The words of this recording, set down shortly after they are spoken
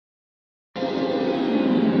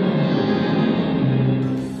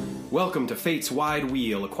Welcome to Fate's Wide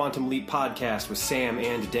Wheel, a Quantum Leap podcast with Sam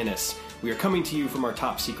and Dennis. We are coming to you from our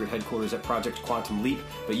top secret headquarters at Project Quantum Leap,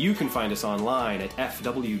 but you can find us online at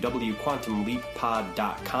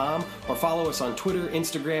fwwquantumleappod.com or follow us on Twitter,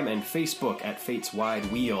 Instagram, and Facebook at Fate's Wide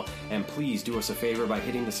Wheel. And please do us a favor by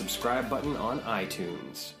hitting the subscribe button on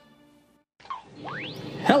iTunes.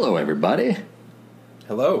 Hello, everybody.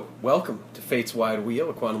 Hello. Welcome to Fate's Wide Wheel,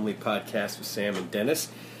 a Quantum Leap podcast with Sam and Dennis.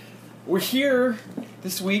 We're here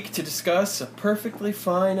this week to discuss a perfectly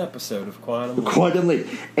fine episode of Quantum Leap. Quantum Leap.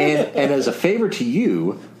 And as a favor to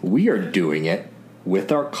you, we are doing it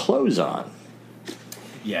with our clothes on.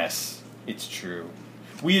 Yes, it's true.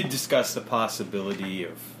 We had discussed the possibility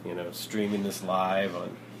of, streaming this live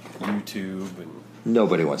on YouTube and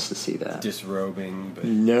Nobody wants to see that. Disrobing, but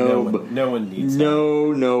no one needs that.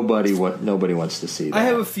 Nobody wants to see that. I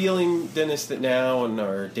have a feeling, Dennis, that now in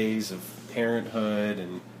our days of parenthood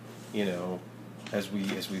and as we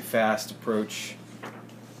fast approach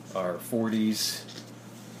our 40s,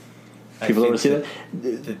 people don't see that.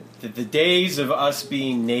 The days of us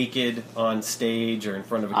being naked on stage or in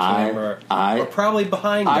front of a camera are probably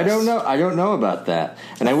behind us. I don't know about that.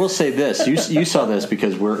 And I will say this: you saw this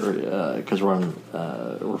because we're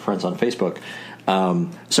friends on Facebook.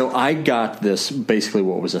 So I got this basically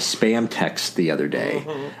what was a spam text the other day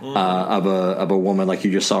of a woman, like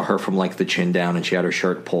you just saw her from like the chin down, and she had her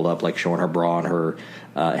shirt pulled up, like showing her bra and her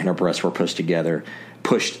breasts were pushed together,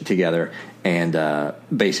 and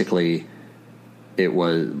basically it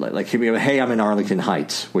was like, hey, I'm in Arlington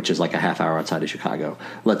Heights, which is like a half hour outside of Chicago.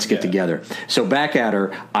 Let's get together. So back at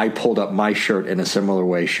her, I pulled up my shirt in a similar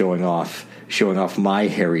way, showing off my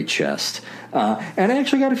hairy chest, and I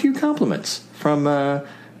actually got a few compliments from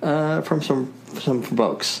some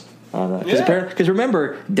folks. Because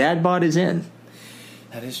remember, Dad bod is in.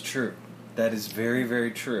 That is true. That is very,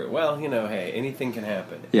 very true. Well, hey, anything can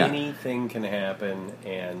happen. Yeah. Anything can happen,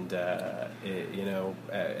 and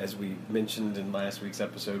as we mentioned in last week's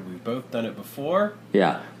episode, we've both done it before.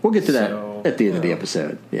 Yeah, we'll get to that at the end of the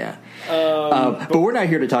episode. Yeah, but we're not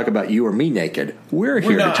here to talk about you or me naked. We're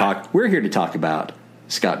here to talk about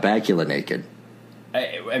Scott Bakula naked.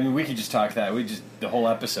 I mean, we could just talk that. The whole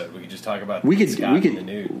episode. We could just talk about Scott in the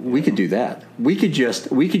nude. We could do that. We could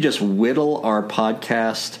just whittle our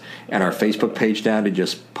podcast and our Facebook page down to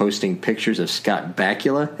just posting pictures of Scott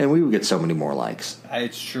Bakula, and we would get so many more likes.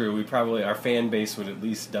 It's true. Our fan base would at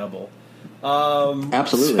least double.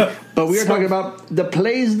 Absolutely. But we are talking about The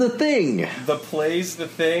Play's the Thing. The Play's the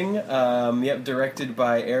Thing. Directed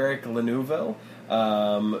by Eric Lanouville.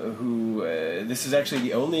 Who this is actually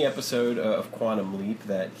the only episode of Quantum Leap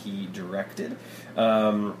that he directed.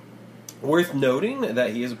 Worth noting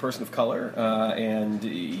that he is a person of color, and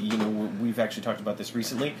we've actually talked about this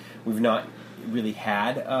recently. We've not really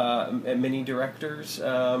had many directors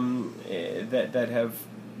that have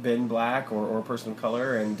been black or a person of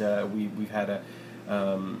color, and we've had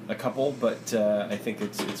a couple, but I think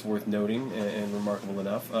it's worth noting and remarkable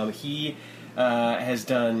enough. He has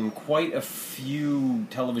done quite a few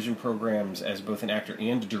television programs as both an actor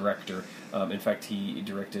and a director. In fact, he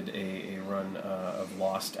directed a run of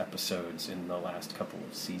Lost episodes in the last couple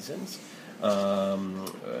of seasons,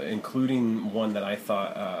 including one that I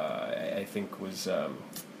thought I think was a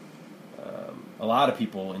lot of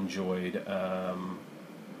people enjoyed,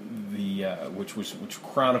 which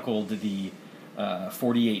chronicled the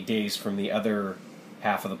 48 days from the other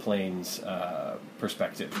half of the plane's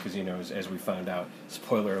perspective, because as we found out,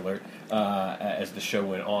 spoiler alert, as the show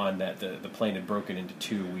went on, that the plane had broken into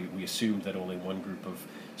two. We assumed that only one group of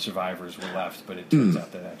survivors were left, but it turns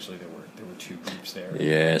out that actually there were two groups there.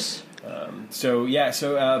 Yes. But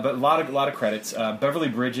a lot of credits. Beverly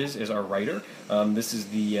Bridges is our writer. This is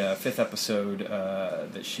the fifth episode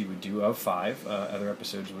that she would do of five. Other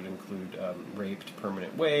episodes would include Raped,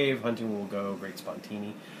 Permanent Wave, Hunting Will Go, Great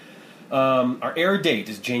Spontini. Our air date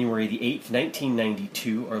is January the 8th,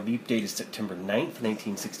 1992. Our leap date is September 9th,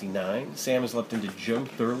 1969. Sam has leapt into Joe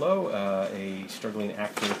Thurlow, a struggling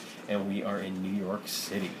actor, and we are in New York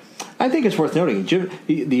City. I think it's worth noting,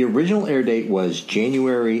 the original air date was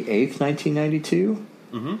January 8th, 1992.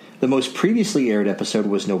 Mm-hmm. The most previously aired episode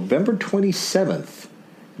was November 27th,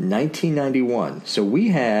 1991. So we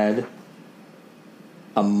had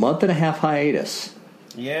a month and a half hiatus.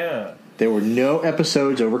 Yeah. There were no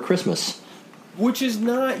episodes over Christmas, which is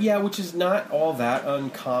not all that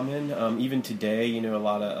uncommon. Even today, a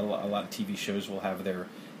lot of TV shows will have their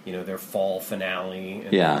fall finale,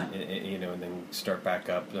 and and then start back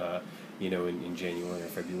up, in January or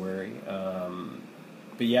February.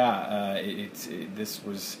 But yeah, this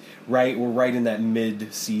was right. We're right in that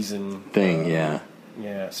mid-season thing.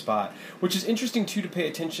 Yeah, Spot. Which is interesting, too, to pay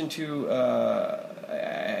attention to,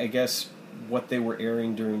 I guess, what they were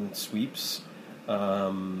airing during sweeps.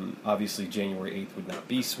 Obviously, January 8th would not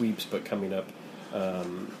be sweeps, but coming up,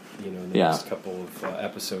 in the next couple of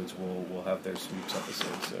episodes, we'll have their sweeps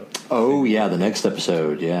episode. So. Oh, yeah, the next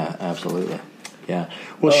episode. Yeah, absolutely. Yeah.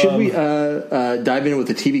 Well, should we dive in with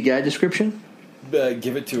the TV guide description?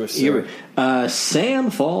 Give it to us, sir.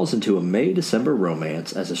 Sam falls into a May-December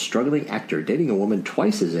romance as a struggling actor dating a woman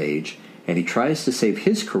twice his age, and he tries to save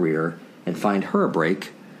his career and find her a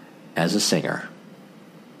break as a singer.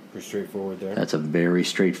 Pretty straightforward there. That's a very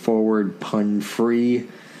straightforward, pun-free.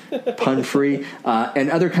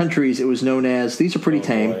 In other countries, it was known as, these are pretty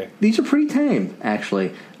tame. Boy. These are pretty tame,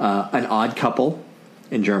 actually. An Odd Couple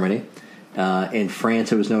in Germany. In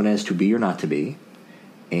France, it was known as To Be or Not to Be.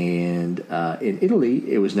 And in Italy,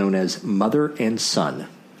 it was known as Mother and Son.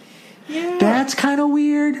 Yeah. That's kind of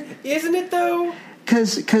weird. Isn't it, though?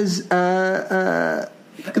 Because the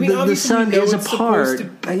son is apart.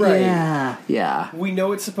 Right. Yeah. We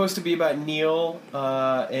know it's supposed to be about Neil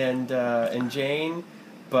and Jane,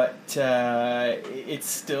 but it's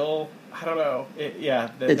still, I don't know.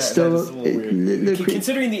 That is a little weird.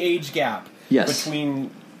 Considering the age gap between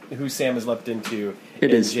who Sam has leapt into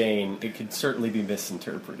and Jane, it could certainly be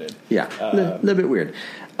misinterpreted. Yeah, a little bit weird.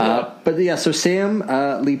 So Sam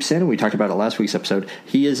leaps in, and we talked about it last week's episode.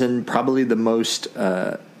 He is in probably the most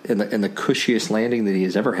in the cushiest landing that he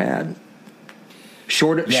has ever had.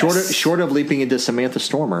 Short of leaping into Samantha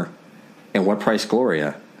Stormer and What Price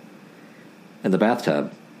Gloria in the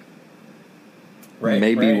bathtub. Right,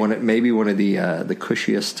 maybe one of the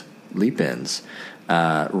cushiest leap-ins.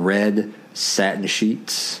 Red satin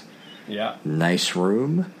sheets. Yeah. Nice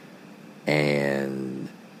room. And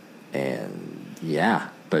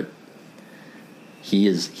but he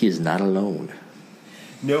is not alone.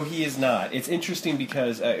 No, he is not. It's interesting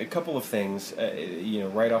because a couple of things,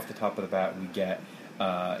 right off the top of the bat, we get,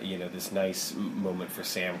 this nice moment for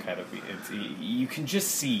Sam. You can just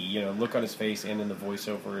see, look on his face and in the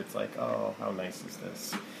voiceover. It's like, oh, how nice is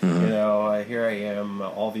this? Mm-hmm. Here I am,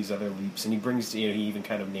 all these other leaps, and he brings, he even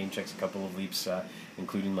kind of name checks a couple of leaps,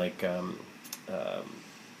 including like, I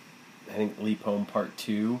think Leap Home Part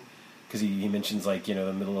 2, because he mentions like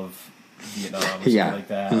the middle of Vietnam or something like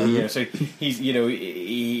that. Mm-hmm. So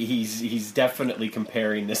he's definitely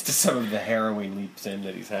comparing this to some of the harrowing leaps in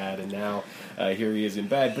that he's had, and now here he is in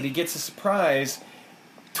bed. But he gets a surprise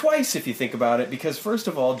twice if you think about it, because first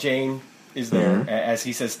of all, Jane is there as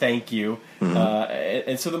he says thank you,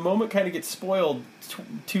 and so the moment kind of gets spoiled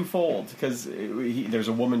twofold because there's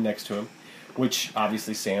a woman next to him. Which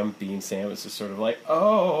obviously Sam, being Sam, is just sort of like,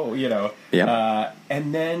 and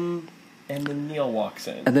then Neil walks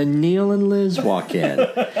in. And then Neil and Liz walk in.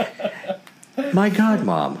 My God,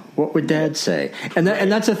 Mom, what would Dad say? And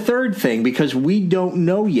that's a third thing, because we don't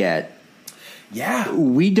know yet. Yeah.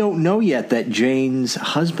 We don't know yet that Jane's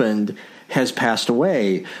husband has passed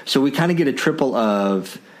away. So we kind of get a triple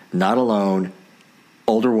of not alone,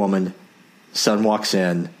 older woman, son walks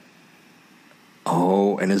in.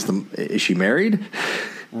 Oh, and is she married?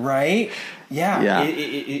 Right. Yeah.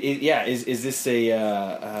 Yeah. Is this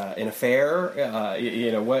an affair?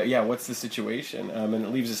 What's the situation? And it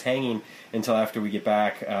leaves us hanging until after we get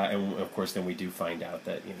back, and of course, then we do find out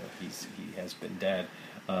that he has been dead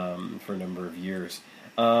for a number of years.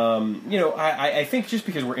 I think just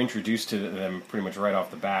because we're introduced to them pretty much right off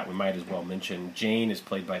the bat, we might as well mention Jane is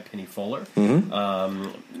played by Penny Fuller.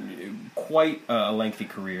 Quite a lengthy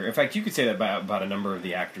career. In fact, you could say that about a number of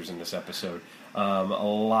the actors in this episode. A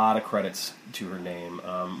lot of credits to her name.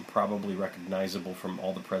 Probably recognizable from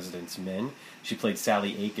All the President's Men. She played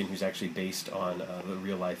Sally Aiken, who's actually based on the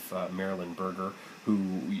real-life Marilyn Berger,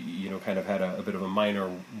 who kind of had a bit of a minor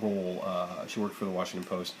role. She worked for the Washington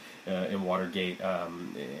Post in Watergate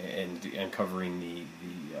and covering the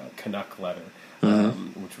Canuck letter,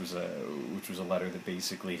 which was a letter that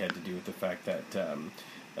basically had to do with the fact that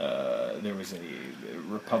there was a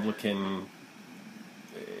Republican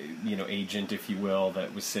agent, if you will,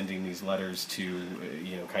 that was sending these letters to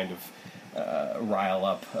kind of rile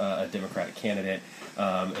up a Democratic candidate,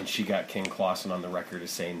 and she got King Clausen on the record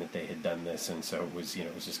as saying that they had done this, and so it was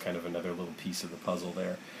just kind of another little piece of the puzzle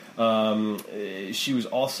there. She was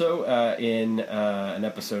also in an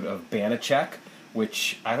episode of Banachek,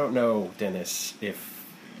 which I don't know, Dennis, if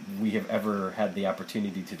we have ever had the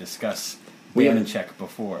opportunity to discuss Banachek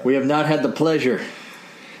before. We have not had the pleasure.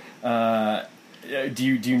 Do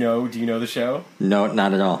you know the show? No,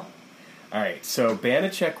 not at all. All right, so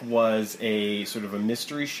Banachek was a sort of a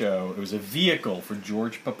mystery show. It was a vehicle for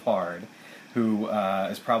George Peppard who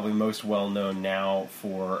is probably most well known now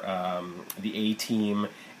for the A-Team,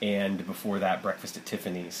 and before that, Breakfast at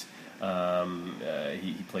Tiffany's.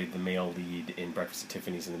 He played the male lead in Breakfast at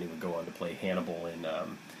Tiffany's, and then he would go on to play Hannibal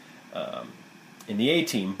in the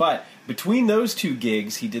A-Team. But between those two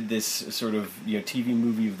gigs, he did this sort of TV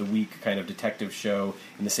movie of the week kind of detective show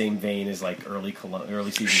in the same vein as like early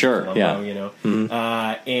season of Columbo,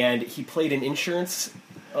 and he played an insurance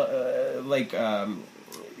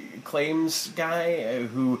claims guy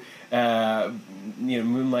who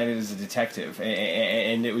moonlighted as a detective,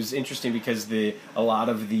 and it was interesting because a lot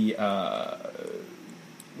of the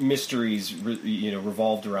mysteries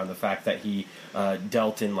revolved around the fact that he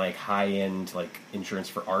dealt in like high end like insurance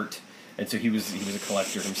for art. And so he was a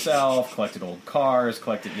collector himself, collected old cars,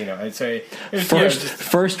 collected, I'd say...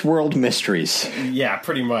 First world mysteries. Yeah,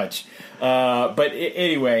 pretty much. But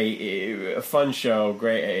anyway, a fun show,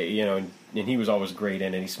 great, and he was always great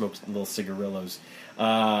in it. He smoked little cigarillos.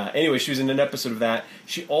 Anyway, she was in an episode of that.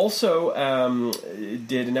 She also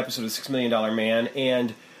did an episode of $6 Million Man,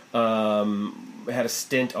 and had a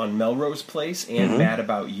stint on Melrose Place and Mad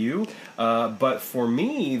About You. But for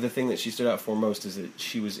me, the thing that she stood out for most is that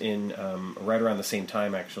she was in, right around the same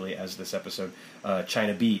time, actually, as this episode,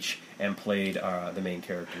 China Beach, and played the main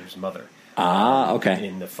character's mother. Okay.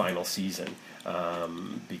 In the final season.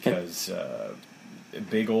 Because...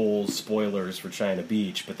 big old spoilers for China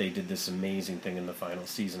Beach, but they did this amazing thing in the final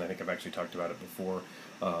season. I think I've actually talked about it before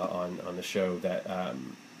on the show, that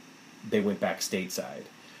they went back stateside.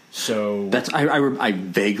 So I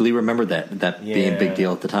vaguely remember that being a big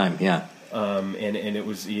deal at the time. Yeah, and it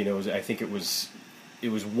was I think it was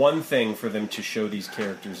one thing for them to show these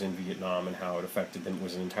characters in Vietnam and how it affected them. It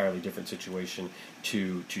was an entirely different situation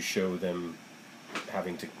to show them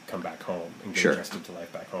having to come back home and get adjusted to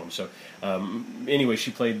life back home. So anyway,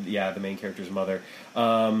 she played the main character's mother,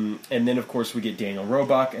 and then of course we get Daniel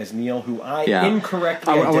Roebuck as Neil, who I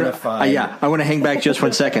incorrectly identified. I want to hang back just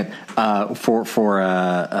 1 second for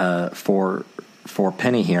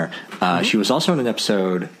Penny here. She was also in an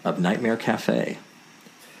episode of Nightmare Cafe,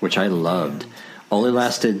 which I loved. Only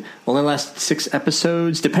lasted 6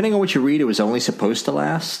 episodes. Depending on what you read, it was only supposed to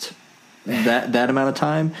last that amount of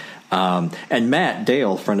time. And Matt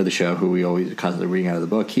Dale, friend of the show, who we always constantly reading out of the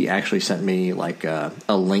book, he actually sent me like a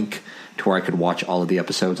link to where I could watch all of the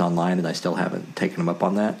episodes online, and I still haven't taken him up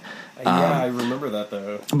on that. I remember that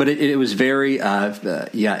though. But it was very,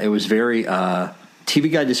 it was very.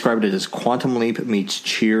 TV Guide described it as Quantum Leap meets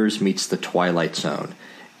Cheers meets The Twilight Zone,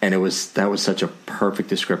 and that was such a perfect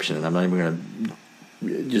description. And I'm not even going to.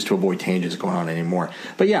 Just to avoid tangents going on anymore.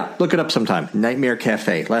 But yeah, look it up sometime. Nightmare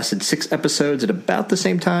Cafe. Lasted 6 episodes at about the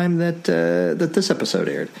same time that this episode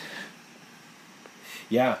aired.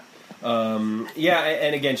 Yeah.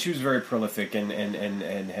 And again, she was very prolific and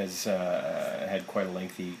has had quite a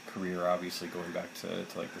lengthy career, obviously, going back to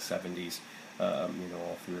like the 70s,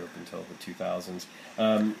 all through up until the 2000s.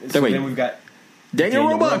 Then we've got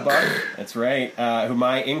Daniel Roebuck. That's right. Whom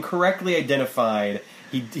I incorrectly identified.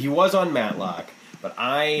 He was on Matlock. But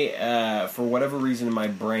I, for whatever reason in my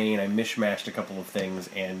brain, I mishmashed a couple of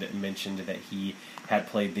things and mentioned that he had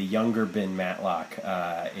played the younger Ben Matlock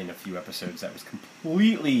in a few episodes. That was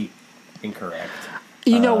completely incorrect.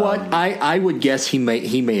 You know what? I would guess he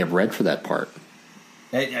may have read for that part.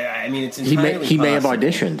 I mean, it's entirely he may have possible.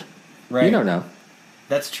 Auditioned. Right. You don't know.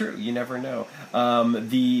 That's true. You never know.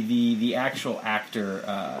 The actual actor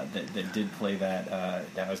that did play that,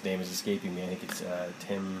 now his name is escaping me. I think it's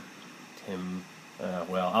Tim.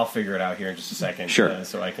 Well, I'll figure it out here in just a second. Sure.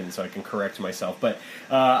 So I can correct myself. But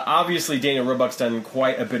obviously, Daniel Roebuck's done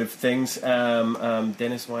quite a bit of things.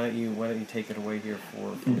 Dennis, why don't you take it away here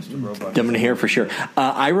for Mr. Roebuck? I'm here for sure.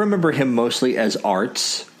 I remember him mostly as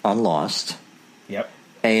Arts on Lost. Yep.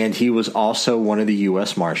 And he was also one of the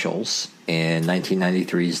U.S. Marshals in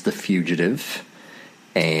 1993's The Fugitive,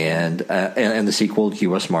 and the sequel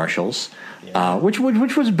U.S. Marshals. Yeah. Which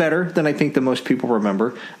was better than I think that most people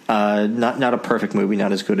remember. Not a perfect movie,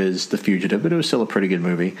 not as good as The Fugitive, but it was still a pretty good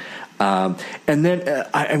movie. And then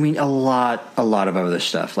I mean a lot of other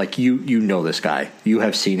stuff. Like you know this guy, you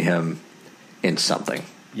have seen him in something.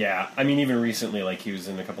 Yeah, I mean even recently, like he was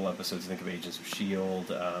in a couple episodes. I think of Agents of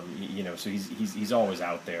S.H.I.E.L.D. So he's always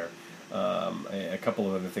out there. A couple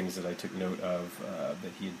of other things that I took note of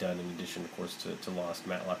that he had done in addition, of course, to Lost,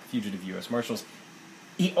 Matlock, Fugitive, U.S. Marshals.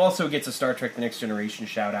 He also gets a Star Trek: The Next Generation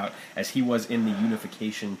shout out, as he was in the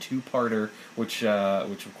Unification 2-parter, which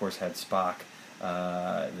of course had Spock.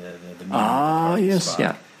 The yes, Spock.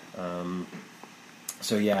 Yeah.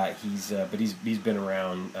 So yeah, he's been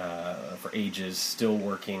around for ages, still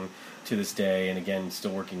working to this day, and again,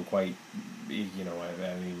 still working quite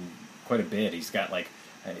quite a bit. He's got like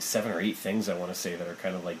 7 or 8 things, I want to say, that are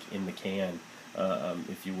kind of like in the can,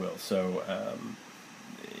 if you will. So,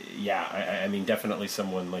 I mean, definitely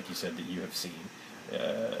someone, like you said, that you have seen,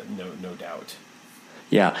 no doubt.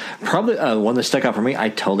 Yeah, probably one that stuck out for me, I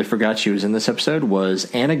totally forgot she was in this episode,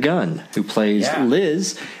 was Anna Gunn, who plays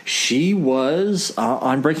Liz. She was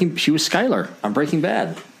she was Skylar on Breaking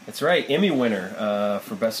Bad. That's right, Emmy winner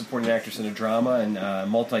for Best Supporting Actress in a Drama, and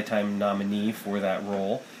multi-time nominee for that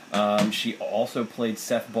role. She also played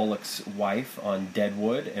Seth Bullock's wife on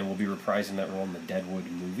Deadwood, and will be reprising that role in the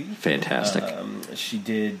Deadwood movie. Fantastic. She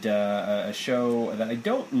did a show that I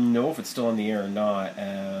don't know if it's still on the air or not.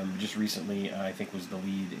 Just recently, I think, was the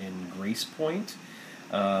lead in Grace Point.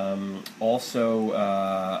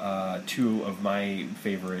 Also, 2 of my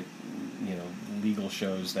favorite, legal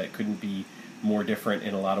shows that couldn't be more different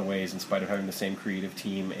in a lot of ways, in spite of having the same creative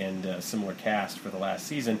team and similar cast for the last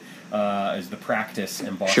season, is The Practice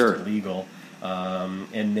and Boston Legal.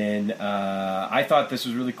 And then I thought this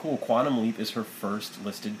was really cool. Quantum Leap is her first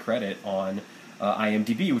listed credit on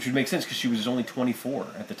IMDb, which would make sense because she was only 24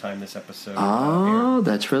 at the time this episode aired.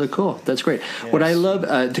 That's really cool. That's great. Yes. What I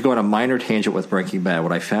love, to go on a minor tangent with Breaking Bad,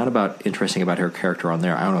 what I found interesting about her character on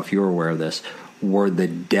there, I don't know if you were aware of this, were the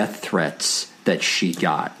death threats that she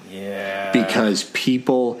got. Yeah. Because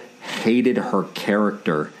people hated her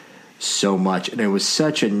character so much. And it was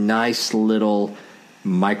such a nice little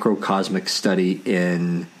microcosmic study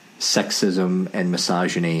in sexism and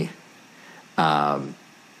misogyny.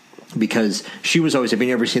 Because she was always, have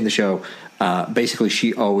you ever seen the show? Basically,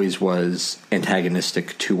 she always was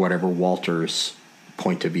antagonistic to whatever Walter's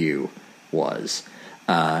point of view was.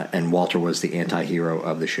 And Walter was the anti-hero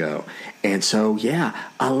of the show. And so,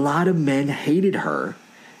 a lot of men hated her,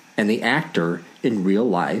 and the actor in real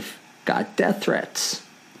life got death threats.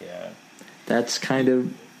 Yeah. That's kind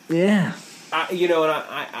of, and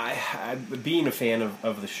I being a fan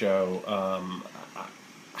of the show,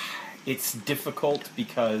 it's difficult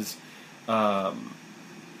because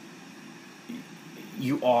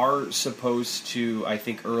you are supposed to, I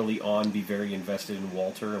think, early on be very invested in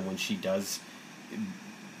Walter, and when she does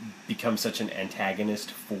become such an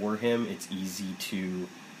antagonist for him, it's easy to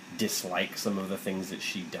dislike some of the things that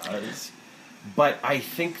she does. But I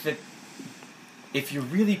think that if you're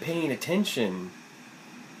really paying attention,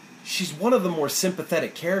 she's one of the more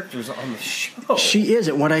sympathetic characters on the show. She is.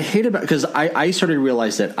 And what I hate about, because I started to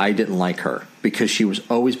realize that I didn't like her because she was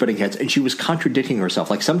always butting heads and she was contradicting herself.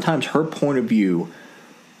 Like sometimes her point of view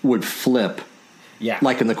would flip. Yeah.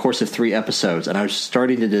 Like in the course of 3 episodes, and I was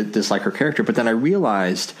starting to dislike her character, but then I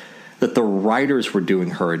realized that the writers were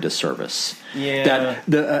doing her a disservice. Yeah.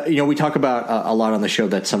 That we talk about a lot on the show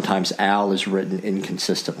that sometimes Al is written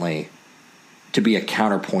inconsistently to be a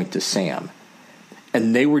counterpoint to Sam,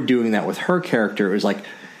 and they were doing that with her character. It was like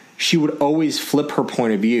she would always flip her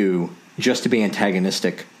point of view just to be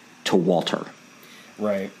antagonistic to Walter.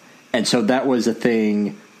 Right. And so that was a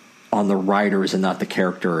thing on the writers and not the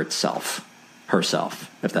character herself,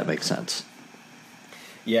 if that makes sense.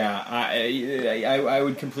 Yeah, I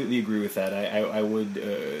would completely agree with that. I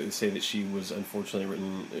would say that she was unfortunately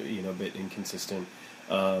written, a bit inconsistent.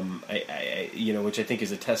 Which I think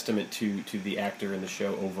is a testament to the actor in the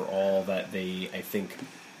show overall, that they, I think,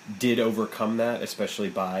 did overcome that, especially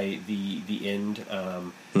by the end.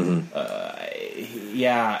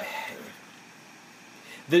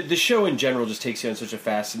 The show in general just takes you on such a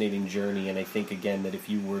fascinating journey, and I think, again, that if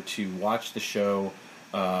you were to watch the show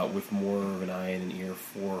with more of an eye and an ear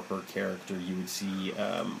for her character, you would see,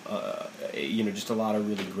 just a lot of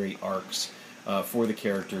really great arcs for the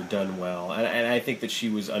character done well. And I think that she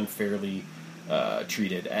was unfairly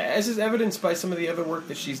treated, as is evidenced by some of the other work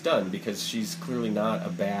that she's done, because she's clearly not a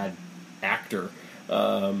bad actor.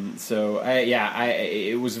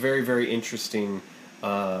 It was very, very interesting.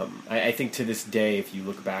 I think to this day, if you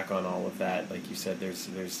look back on all of that, like you said,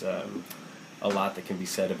 there's a lot that can be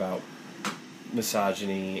said about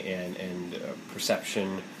misogyny and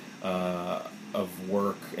perception of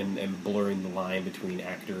work and blurring the line between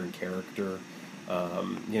actor and character.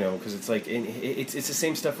 Because it's like it's the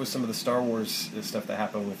same stuff with some of the Star Wars stuff that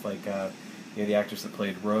happened with the actress that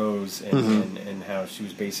played Rose and how she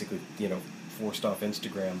was basically forced off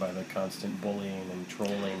Instagram by the constant bullying and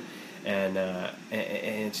trolling. And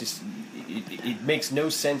it's just it makes no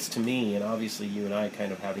sense to me, and obviously you and I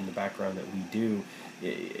kind of having the background that we do,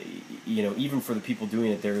 even for the people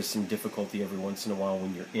doing it, there is some difficulty every once in a while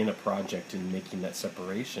when you're in a project and making that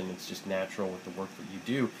separation. It's just natural with the work that you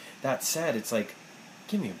do. That said, it's like,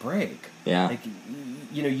 give me a break. Yeah. Like,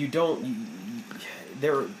 you don't.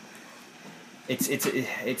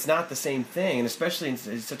 It's not the same thing, and especially in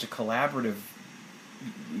such a collaborative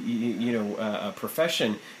a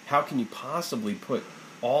profession, how can you possibly put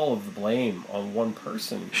all of the blame on one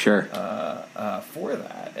person? Sure. For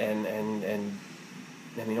that, and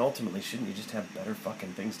I mean, ultimately, shouldn't you just have better fucking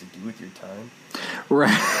things to do with your time?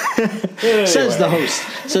 Right. Anyway. Says the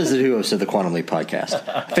host of the Quantum Leap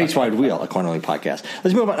podcast. Face Wide Wheel, a Quantum Leap podcast.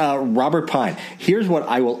 Let's move on. Robert Pine. Here's what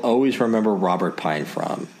I will always remember Robert Pine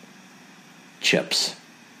from. Chips.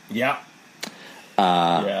 Yeah.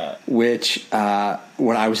 Which,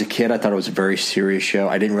 when I was a kid, I thought it was a very serious show.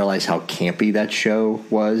 I didn't realize how campy that show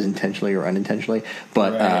was, intentionally or unintentionally.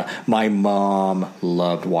 But right. My mom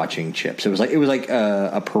loved watching Chips. It was like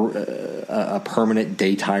a permanent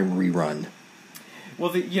daytime rerun.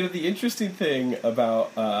 Well, the interesting thing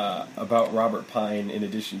about Robert Pine, in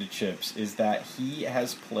addition to Chips, is that he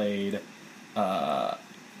has played arguably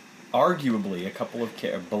a couple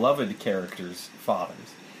of beloved characters'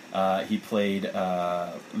 fathers. He played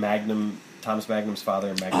Thomas Magnum's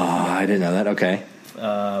father. I didn't know that. Okay.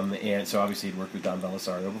 And so obviously he'd worked with Don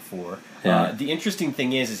Belisario before. Yeah. The interesting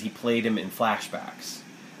thing is he played him in flashbacks.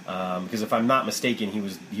 Because if I'm not mistaken, he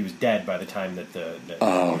was dead by the time that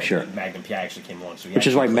sure. Magnum PI actually came along. So which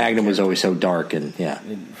is why Magnum was always so dark and yeah.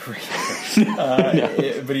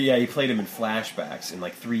 But he played him in flashbacks in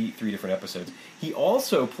like three different episodes. He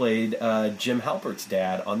also played Jim Halpert's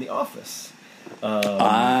dad on The Office.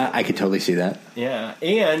 I could totally see that. Yeah,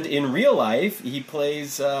 and in real life, he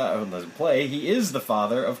plays. He is the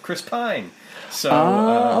father of Chris Pine. So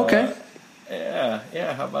okay.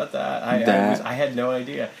 Yeah. How about that? I had no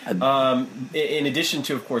idea. In addition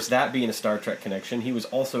to, of course, that being a Star Trek connection, he was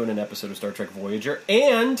also in an episode of Star Trek Voyager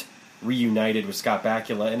and reunited with Scott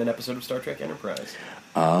Bakula in an episode of Star Trek Enterprise.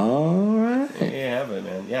 All right. Yeah, but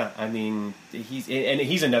man, yeah. I mean,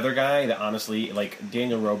 he's another guy that honestly, like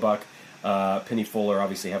Daniel Roebuck. Penny Fuller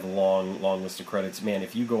obviously have a long list of credits. Man,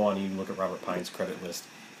 if you go on and you look at Robert Pine's credit list,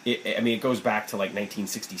 it goes back to like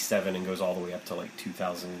 1967 and goes all the way up to like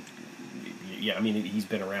 2000. Yeah, I mean, he's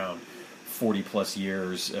been around 40 plus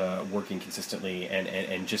years, working consistently,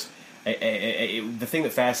 and just the thing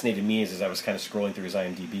that fascinated me is, as I was kind of scrolling through his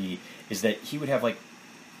IMDb, is that he would have like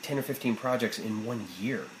 10 or 15 projects in 1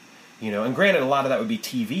 year. And granted, a lot of that would be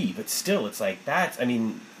TV, but still, it's like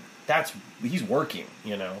he's working.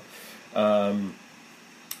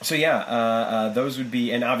 So yeah, those would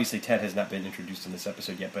be, and obviously Ted has not been introduced in this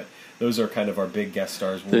episode yet, but those are kind of our big guest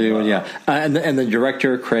stars. And the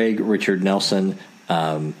director, Craig Richard Nelson,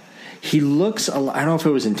 he looks, I don't know if it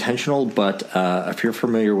was intentional, but if you're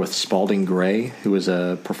familiar with Spalding Gray, who was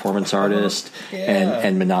a performance artist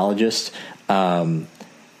and monologist, kind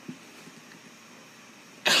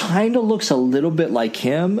of looks a little bit like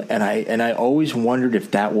him, and I always wondered if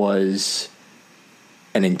that was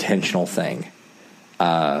an intentional thing.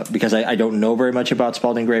 Because I don't know very much about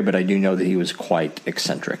Spalding Gray, but I do know that he was quite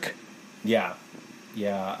eccentric. Yeah.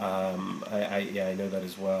 I know that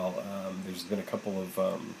as well. There's been a couple of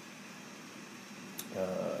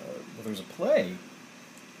there's a play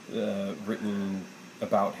written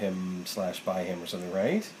about him / by him or something,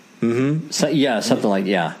 right? Mm-hmm. Something like.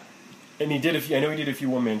 And he did I know he did a few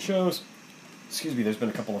one-man shows. Excuse me. There's been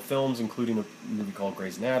a couple of films, including a movie called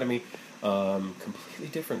Grey's Anatomy, completely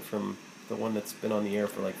different from the one that's been on the air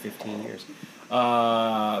for like 15 years.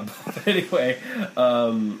 But anyway,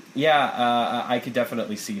 I could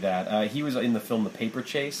definitely see that. He was in the film The Paper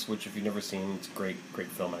Chase, which if you've never seen, it's a great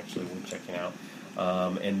film actually, worth checking out.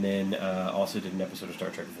 And then also did an episode of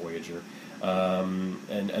Star Trek Voyager.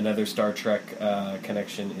 And another Star Trek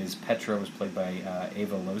connection is Petra was played by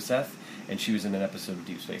Ava Loseth, and she was in an episode of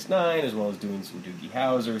Deep Space Nine, as well as doing some Doogie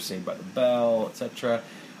Howser, Saved by the Bell, etc.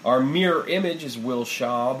 Our mirror image is Will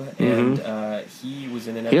Schaub, and he was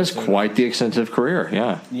in an episode. He has quite the extensive career,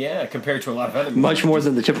 yeah. Yeah, compared to a lot of other. Much more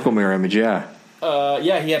than the typical mirror image, yeah.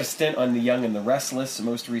 He had a stint on The Young and the Restless,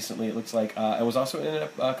 most recently, it looks like. And was also in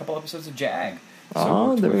a couple episodes of JAG.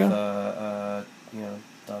 So there we go.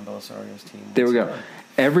 Don Belisario's team. There we go.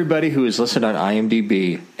 Everybody who is listed on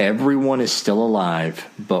IMDb, everyone is still alive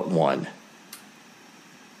but one.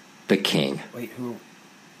 The King. Wait, who?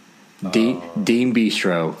 Dean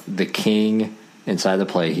Bistro, the King inside the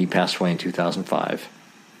play. He passed away in 2005.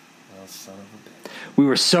 Well, son of a bitch. We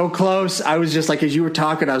were so close. I was just like, as you were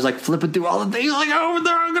talking, I was like flipping through all the things, like, oh,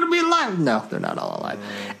 they're all going to be alive. No, they're not all alive.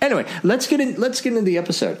 Anyway, let's get into the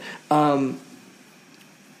episode.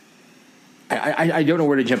 I don't know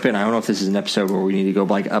where to jump in. I don't know if this is an episode where we need to go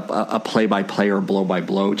like a play-by-play or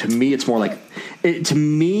blow-by-blow. To me, it's more like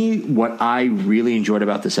what I really enjoyed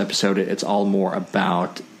about this episode, it's all more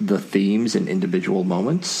about the themes and individual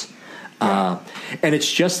moments. And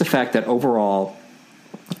it's just the fact that overall,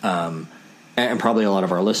 and probably a lot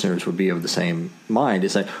of our listeners would be of the same mind,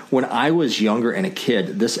 is that when I was younger and a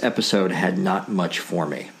kid, this episode had not much for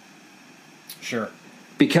me. Sure.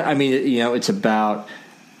 Because, I mean, it's about,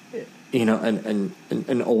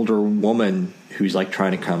 an older woman who's like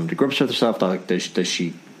trying to come to grips with herself. Like, does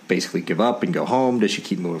she basically give up and go home? Does she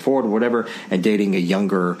keep moving forward or whatever? And dating a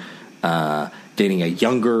younger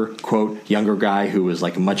quote younger guy who was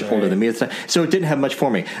like much older than me at the time. So it didn't have much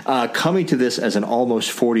for me. Coming to this as an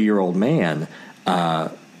almost 40-year-old man,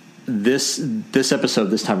 this episode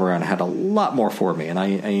this time around had a lot more for me, and I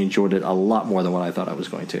enjoyed it a lot more than what I thought I was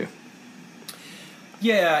going to.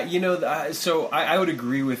 Yeah, so I would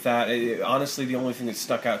agree with that. Honestly, the only thing that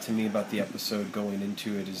stuck out to me about the episode going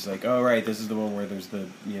into it is like, oh, right, this is the one where there's the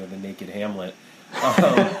naked Hamlet.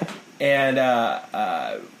 And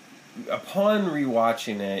upon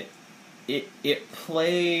rewatching it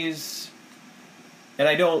plays, and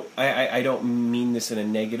I don't mean this in a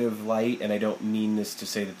negative light, and I don't mean this to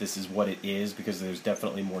say that this is what it is, because there's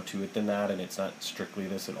definitely more to it than that, and it's not strictly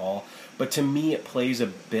this at all. But to me, it plays a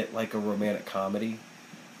bit like a romantic comedy.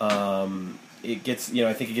 It gets,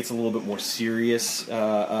 I think it gets a little bit more serious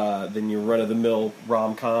than your run-of-the-mill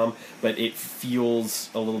rom-com, but it feels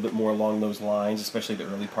a little bit more along those lines, especially the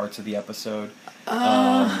early parts of the episode.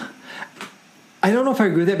 I don't know if I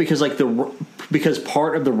agree with that, because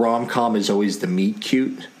part of the rom-com is always the meet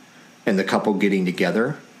cute and the couple getting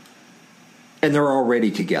together, and they're already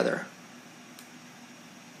together.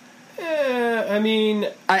 I mean,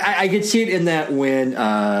 I could see it in that when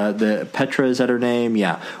the Petra, is that her name?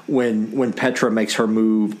 Yeah, when Petra makes her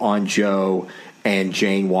move on Joe and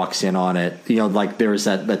Jane walks in on it. Like there's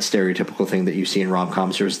that stereotypical thing that you see in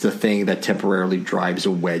rom-coms. There's the thing that temporarily drives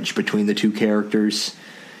a wedge between the two characters.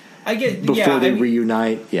 I get before they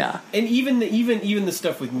reunite, and even the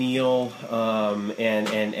stuff with Neil,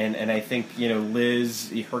 and I think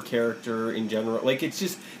Liz, her character in general, like it's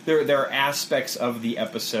just there are aspects of the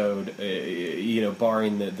episode,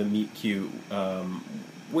 barring the meet cute,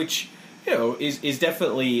 which is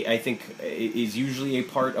definitely, I think, is usually a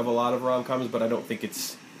part of a lot of rom-coms, but I don't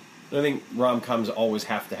think rom-coms always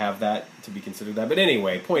have to have that to be considered that. But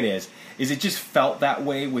anyway, point is it just felt that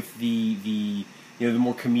way with the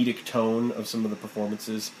more comedic tone of some of the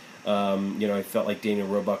performances. I felt like Daniel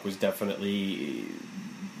Roebuck was definitely,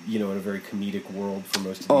 in a very comedic world for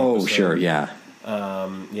most of the episode. Oh, sure, yeah.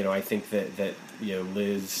 I think that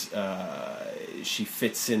Liz, she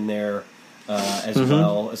fits in there as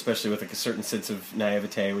well, especially with a certain sense of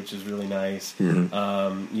naivete, which is really nice.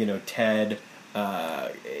 Mm-hmm. Ted,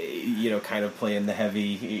 kind of playing the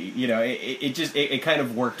heavy, it kind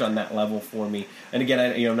of worked on that level for me. And again,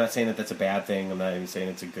 I'm not saying that that's a bad thing. I'm not even saying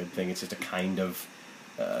it's a good thing. It's just a kind of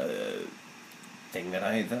thing that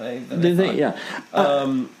I thought. Yeah.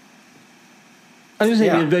 I was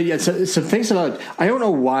saying, some things about, I don't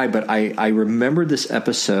know why, but I remembered this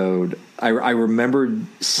episode. I remembered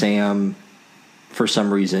Sam, for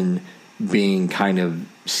some reason, being kind of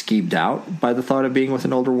skeeved out by the thought of being with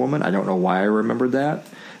an older woman. I don't know why I remembered that.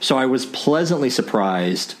 So I was pleasantly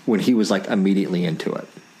surprised when he was like immediately into it.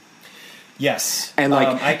 Yes. And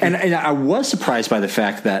and I was surprised by the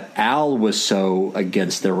fact that Al was so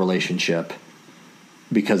against their relationship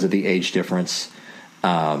because of the age difference.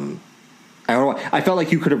 I don't know. I felt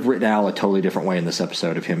like you could have written Al a totally different way in this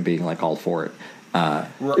episode of him being like all for it.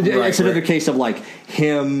 It's another case of like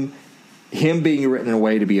him being written in a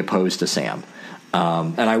way to be opposed to Sam.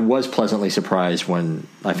 And I was pleasantly surprised when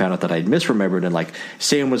I found out that I'd misremembered, and like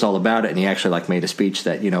Sam was all about it, and he actually like made a speech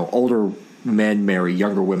that older men marry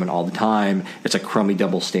younger women all the time. It's a crummy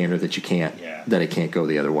double standard that that it can't go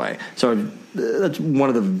the other way. So that's one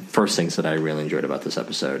of the first things that I really enjoyed about this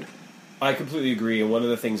episode. I completely agree, and one of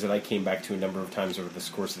the things that I came back to a number of times over this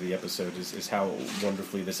course of the episode is how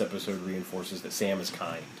wonderfully this episode reinforces that Sam is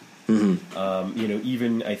kind. Mm-hmm.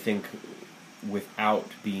 Even I think without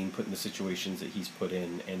being put in the situations that he's put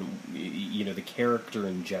in, and the character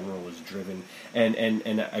in general is driven, and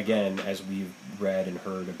again, as we've read and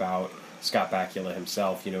heard about Scott Bakula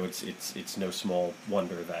himself, it's no small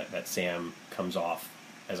wonder that Sam comes off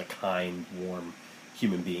as a kind, warm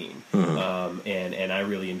human being. Mm-hmm. And I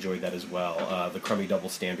really enjoyed that as well. The crummy double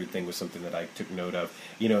standard thing was something that I took note of.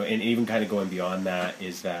 And even kind of going beyond that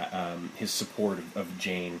is that his support of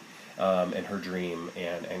Jane and her dream,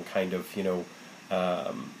 and kind of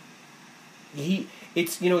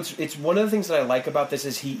it's one of the things that I like about this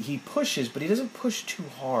is he pushes, but he doesn't push too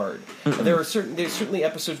hard. Mm-hmm. There's certainly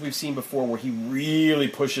episodes we've seen before where he really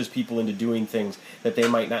pushes people into doing things that they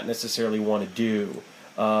might not necessarily want to do.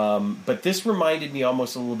 But this reminded me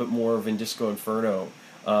almost a little bit more of In Disco Inferno,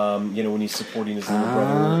 When he's supporting his little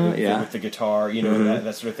brother with the guitar,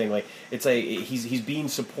 that sort of thing. Like, it's he's being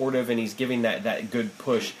supportive and he's giving that good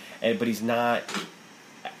push, but he's not.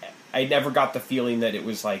 I never got the feeling that it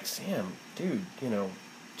was like, Sam, dude,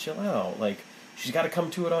 chill out. Like, she's got to come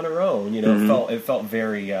to it on her own. It felt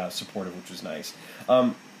very supportive, which was nice.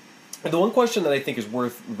 The one question that I think is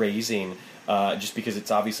worth raising, just because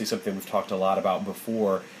it's obviously something we've talked a lot about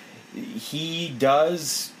before, he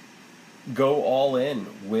does go all in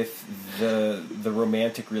with the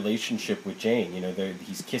romantic relationship with Jane.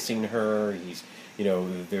 He's kissing her. He's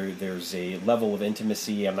there's a level of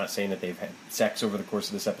intimacy. I'm not saying that they've had sex over the course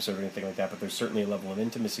of this episode or anything like that, but there's certainly a level of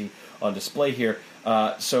intimacy on display here.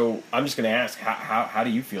 So I'm just going to ask, how do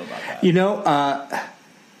you feel about that?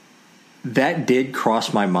 That did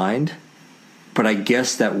cross my mind, but I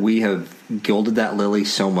guess that we have gilded that lily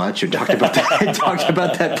so much and talked about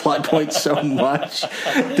that plot point so much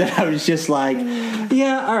that I was just like,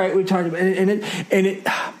 yeah, all right, we talked about it. And it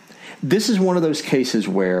this is one of those cases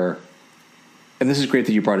where, and this is great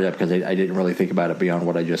that you brought it up because I didn't really think about it beyond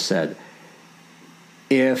what I just said.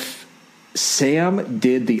 If Sam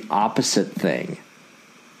did the opposite thing,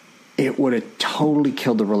 it would have totally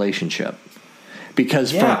killed the relationship.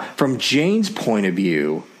 Because from Jane's point of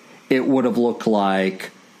view, it would have looked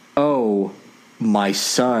like, oh, my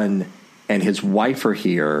son and his wife are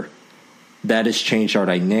here. That has changed our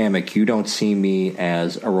dynamic. You don't see me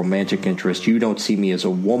as a romantic interest. You don't see me as a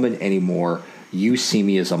woman anymore. You see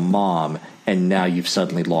me as a mom, and now you've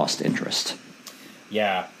suddenly lost interest.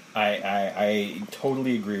 Yeah, I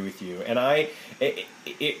totally agree with you. And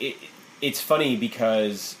it's funny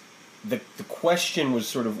because the question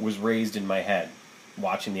was raised in my head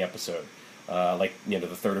watching the episode. The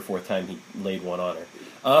third or fourth time he laid one on her.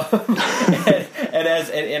 And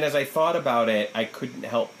as I thought about it, I couldn't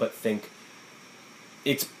help but think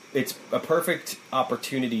it's a perfect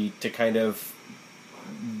opportunity to kind of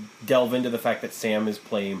delve into the fact that Sam is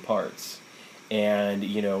playing parts. And,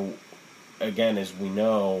 again, as we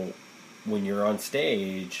know, when you're on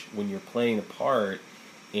stage, when you're playing a part,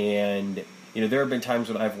 and, there have been times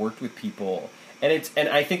when I've worked with people, and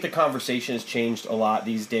I think the conversation has changed a lot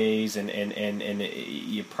these days, and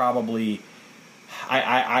you probably,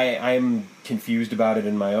 I'm confused about it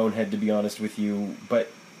in my own head, to be honest with you,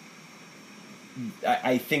 but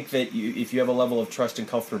I think that if you have a level of trust and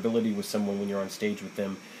comfortability with someone when you're on stage with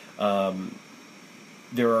them,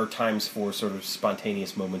 there are times for sort of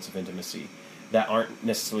spontaneous moments of intimacy that aren't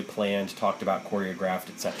necessarily planned, talked about, choreographed,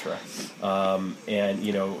 etc. And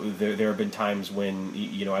there have been times when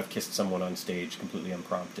I've kissed someone on stage completely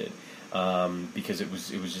unprompted because it was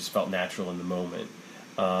just felt natural in the moment.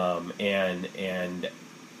 And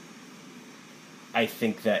I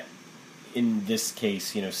think that in this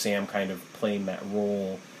case, Sam kind of playing that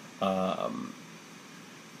role.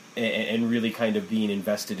 And really kind of being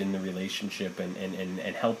invested in the relationship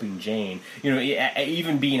and helping Jane,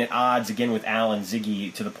 even being at odds again with Al and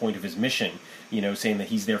Ziggy to the point of his mission, saying that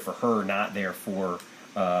he's there for her, not there for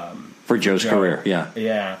Joe's career.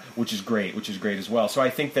 Yeah, which is great as well. So I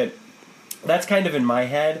think that's kind of in my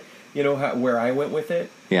head, where I went with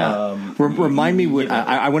it. Yeah. Remind me,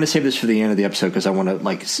 I want to save this for the end of the episode because I want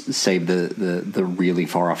to save the really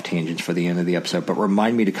far off tangents for the end of the episode. But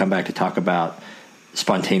remind me to come back to talk about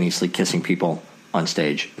spontaneously kissing people on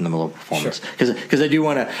stage in the middle of a performance, because I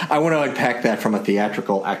want to unpack that from a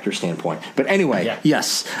theatrical actor standpoint. But anyway,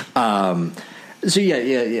 yes. So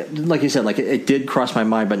yeah. Like you said, it did cross my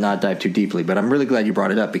mind, but not dive too deeply. But I'm really glad you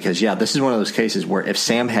brought it up because this is one of those cases where if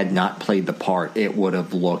Sam had not played the part, it would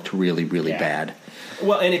have looked really, really bad.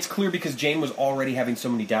 Well, and it's clear because Jane was already having so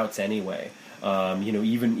many doubts anyway.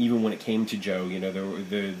 Even when it came to Joe,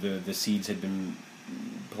 the seeds had been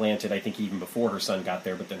planted, I think, even before her son got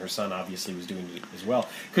there, but then her son obviously was doing it as well.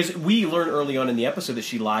 Because we learn early on in the episode that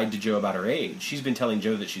she lied to Joe about her age. She's been telling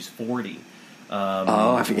Joe that she's 40.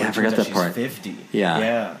 I forgot that part. 50.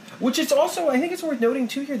 Yeah. Which is also, I think it's worth noting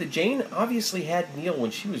too here that Jane obviously had Neil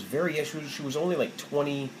when she was very young. She was only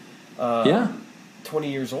 20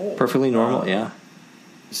 years old. Perfectly normal,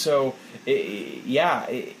 So,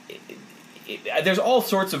 there's all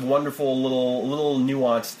sorts of wonderful little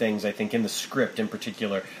nuanced things, I think, in the script in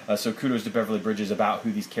particular. So kudos to Beverly Bridges about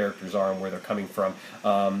who these characters are and where they're coming from.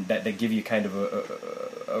 That give you kind of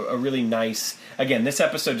a really nice. Again, this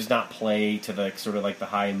episode does not play to the sort of the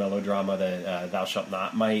high melodrama that Thou Shalt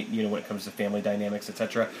Not might, when it comes to family dynamics,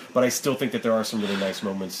 etc. But I still think that there are some really nice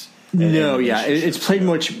moments. It's played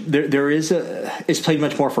much. It's played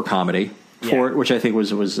much more for comedy. For it, which I think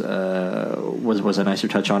was a nicer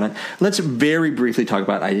touch on it. Let's very briefly talk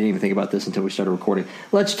about. I didn't even think about this until we started recording.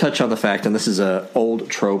 Let's touch on the fact, and this is a old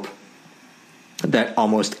trope that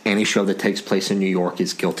almost any show that takes place in New York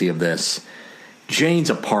is guilty of this. Jane's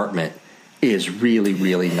apartment is really,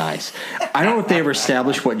 really nice. I don't know if they ever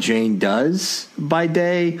established what Jane does by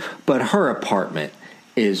day, but her apartment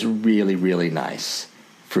is really, really nice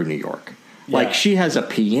for New York. Yeah. Like, she has a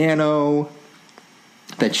piano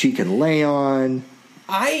that she can lay on.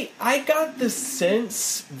 I got the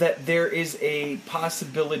sense that there is a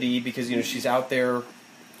possibility, because, she's out there,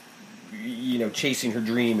 chasing her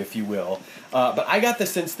dream, if you will. But I got the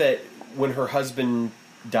sense that when her husband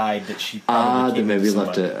died, that she probably then maybe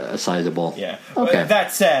left a sizable. Yeah. Okay.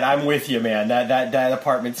 That said, I'm with you, man. That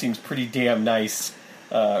apartment seems pretty damn nice,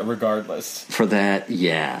 regardless. For that,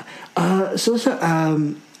 yeah. So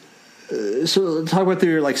talk about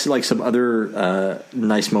there like some other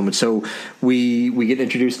nice moments. So we get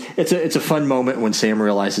introduced. It's a fun moment when Sam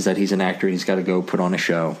realizes that he's an actor and he's got to go put on a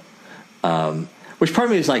show. Which part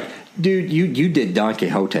of me is like, dude, you did Don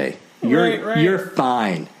Quixote. You're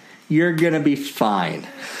fine. You're gonna be fine.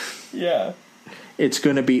 Yeah, it's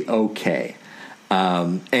gonna be okay.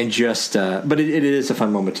 But it is a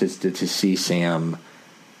fun moment to see Sam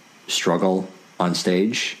struggle on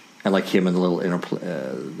stage, and like him and the little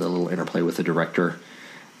interplay with the director.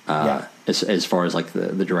 As far as like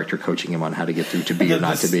the director coaching him on how to get through to be or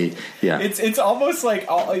not to be. Yeah. It's almost like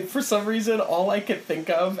for some reason all I could think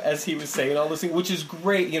of as he was saying all this thing, which is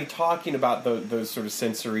great, talking about those sort of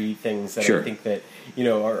sensory things that I think that,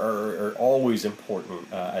 are always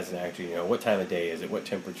important as an actor. What time of day is it? What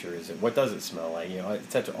temperature is it? What does it smell like?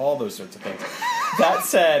 Etc. All those sorts of things. That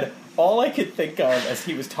said, all I could think of as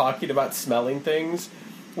he was talking about smelling things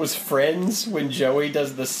was Friends, when Joey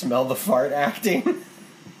does the smell the fart acting.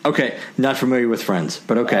 Okay, not familiar with Friends,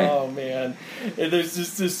 but okay. Oh man, there's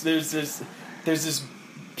this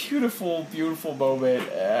beautiful, beautiful moment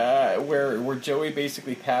where Joey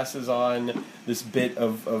basically passes on this bit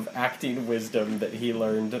of acting wisdom that he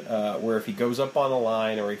learned, where if he goes up on a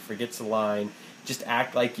line or he forgets a line, just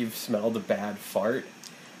act like you've smelled a bad fart.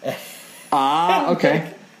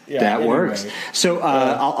 Okay. Yeah, that works. So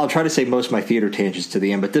I'll try to say most of my theater tangents to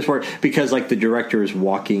the end, but this worked because like the director is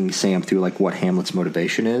walking Sam through like what Hamlet's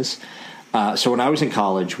motivation is. So when I was in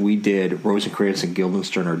college, we did Rosencrantz and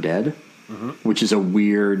Guildenstern Are Dead, which is a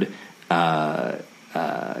weird kind of,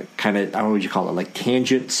 I don't know what you call it, like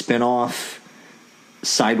tangent spinoff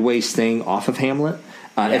sideways thing off of Hamlet.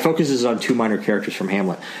 It focuses on two minor characters from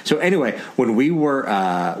Hamlet. So anyway, when we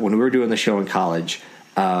were doing the show in college,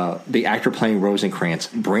 the actor playing Rosencrantz,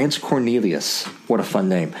 Brance Cornelius, what a fun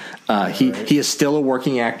name. He is still a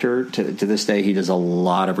working actor to this day. He does a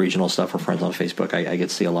lot of regional stuff for friends on Facebook. I get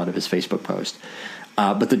to see a lot of his Facebook posts.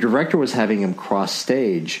 But the director was having him cross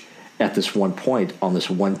stage at this one point on this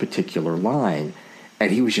one particular line,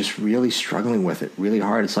 and he was just really struggling with it really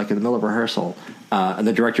hard. It's like in the middle of rehearsal. And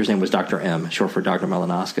the director's name was Dr. M, short for Dr.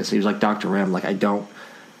 Malinauskas. He was like, Dr. M, I don't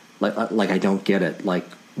get it. Like,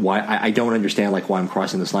 why I don't understand like why I'm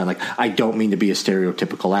crossing this line. Like, I don't mean to be a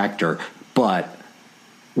stereotypical actor, but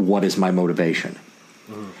what is my motivation?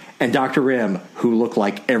 And Dr. M, who looked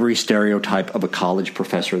like every stereotype of a college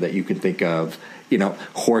professor that you can think of,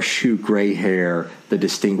 horseshoe gray hair, the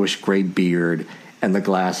distinguished gray beard, and the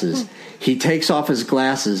glasses. He takes off his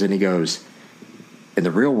glasses and he goes, in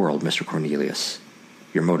the real world, Mr. Cornelius,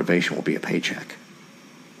 your motivation will be a paycheck.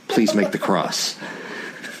 Please make the cross.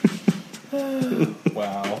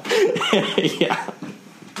 Wow. Yeah.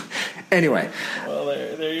 Anyway. Well,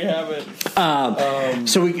 there you have it.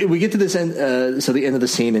 So we get to this end. So the end of the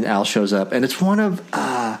scene, and Al shows up, and it's one of.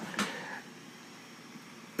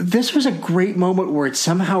 This was a great moment where it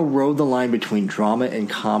somehow rode the line between drama and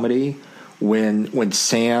comedy. When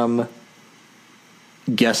Sam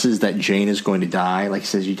guesses that Jane is going to die, like he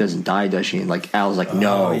says, she doesn't die, does she? And like Al's like,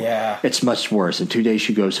 no, it's much worse. In 2 days,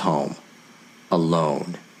 she goes home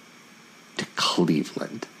alone to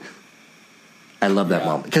Cleveland. I love that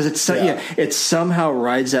moment because it somehow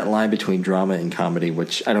rides that line between drama and comedy,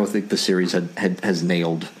 which I don't think the series has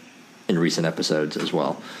nailed in recent episodes as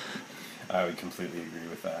well. I would completely agree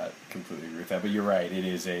with that. But you're right.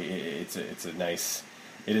 It's a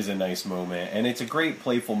nice moment, and it's a great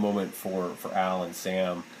playful moment for Al and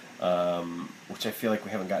Sam, which I feel like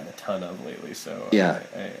we haven't gotten a ton of lately. So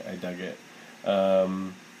I dug it.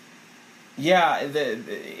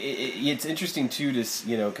 It's interesting too to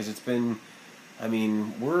because it's been. I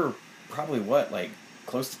mean, we're probably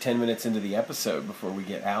close to 10 minutes into the episode before we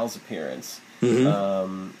get Al's appearance.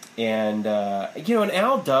 Mm-hmm. And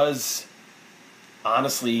Al does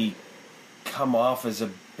honestly come off as a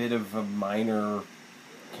bit of a minor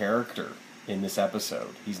character in this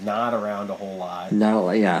episode. He's not around a whole lot. No,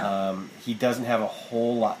 yeah. He doesn't have a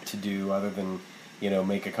whole lot to do other than,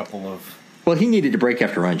 make a couple of Well, he needed to break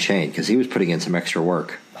after Unchained because he was putting in some extra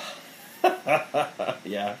work.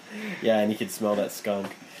 Yeah, and he could smell that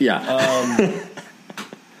skunk. Yeah.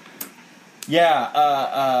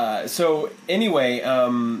 So anyway,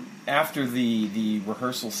 after the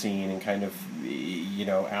rehearsal scene and kind of,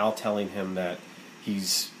 Al telling him that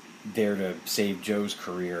he's there to save Joe's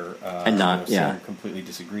career, and not, Sam completely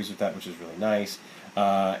disagrees with that, which is really nice.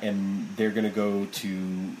 And they're going to go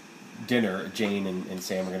to dinner. Jane and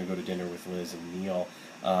Sam are going to go to dinner with Liz and Neil,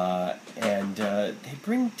 and they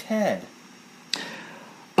bring Ted.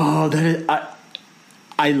 Oh, that is,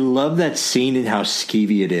 I love that scene and how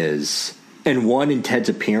skeevy it is. And one, in Ted's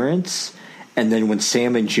appearance, and then when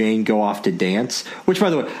Sam and Jane go off to dance. Which, by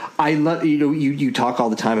the way, I love. You talk all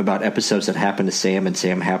the time about episodes that happen to Sam and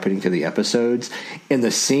Sam happening to the episodes. In the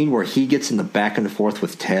scene where he gets in the back and forth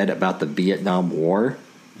with Ted about the Vietnam War,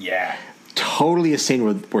 totally a scene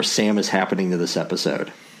where Sam is happening to this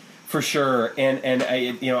episode. For sure, and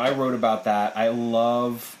I wrote about that. I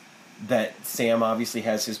love that Sam obviously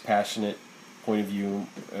has his passionate point of view,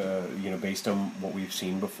 based on what we've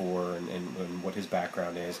seen before and what his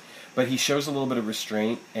background is. But he shows a little bit of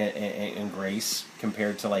restraint and grace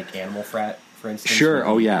compared to like Animal Frat, for instance. Sure.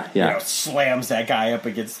 Oh yeah. Slams that guy up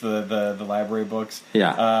against the library books.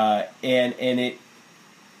 Yeah. And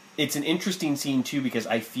it's an interesting scene too, because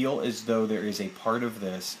I feel as though there is a part of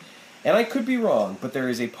this, and I could be wrong, but there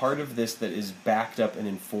is a part of this that is backed up and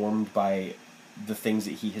informed by the things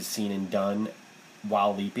that he has seen and done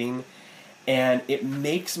while leaping. And it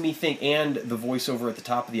makes me think, and the voiceover at the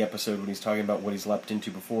top of the episode when he's talking about what he's leapt into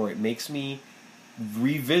before, it makes me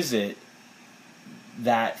revisit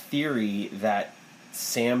that theory that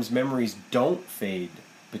Sam's memories don't fade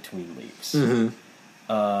between leaps.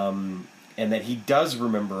 Mm-hmm. And that he does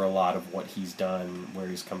remember a lot of what he's done, where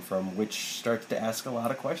he's come from, which starts to ask a lot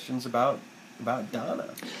of questions about Donna.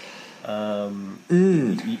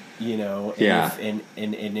 If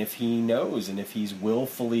he knows, and if he's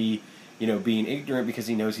willfully, being ignorant because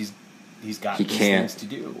he knows he's got these things to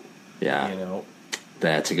do. Yeah,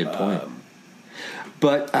 that's a good point.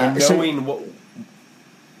 But knowing what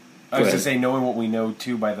I was going to say, knowing what we know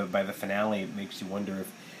too by the finale, it makes you wonder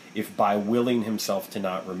if by willing himself to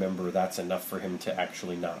not remember, that's enough for him to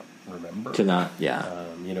actually not remember. To not,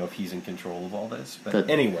 if he's in control of all this. But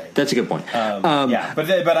anyway, that's a good point. But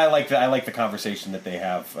I like the conversation that they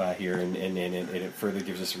have here, and it further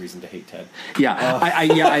gives us a reason to hate Ted. Yeah,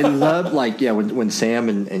 I love when Sam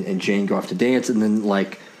and Jane go off to dance, and then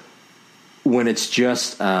when it's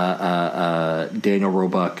just Daniel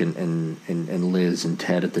Roebuck and Liz and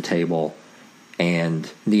Ted at the table. And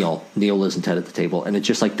Neil, Liz, and Ted at the table, and it's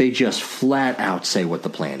just they just flat out say what the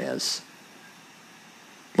plan is.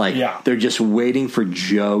 They're just waiting for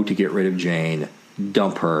Joe to get rid of Jane,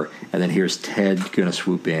 dump her, and then here's Ted going to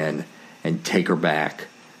swoop in and take her back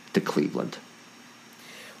to Cleveland.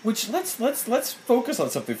 Which let's focus on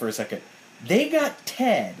something for a second. They got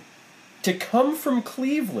Ted to come from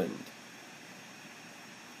Cleveland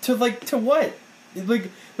to what?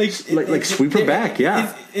 Sweep her back,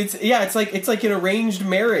 yeah. It's like an arranged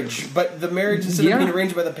marriage, but the marriage, instead of being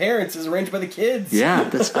arranged by the parents, is arranged by the kids. Yeah,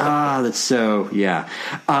 that's so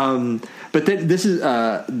But then this is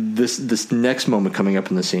this next moment coming up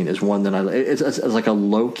in the scene is one that it's like a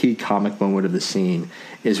low key comic moment of the scene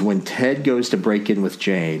is when Ted goes to break in with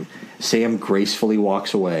Jane. Sam gracefully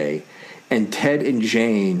walks away, and Ted and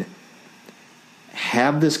Jane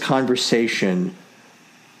have this conversation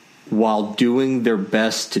while doing their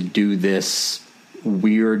best to do this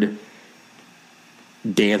weird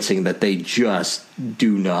dancing that they just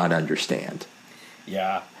do not understand.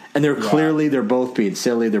 Yeah. And they're both being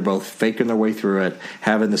silly. They're both faking their way through it,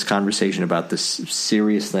 having this conversation about this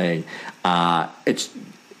serious thing. It's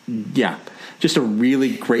just a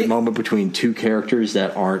really great moment between two characters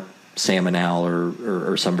that aren't Sam and Al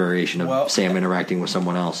or some variation of Sam interacting with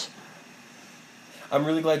someone else. I'm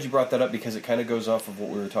really glad you brought that up because it kind of goes off of what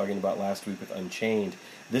we were talking about last week with Unchained.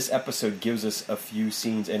 This episode gives us a few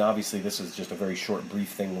scenes, and obviously this is just a very short, brief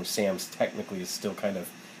thing where Sam's technically is still kind of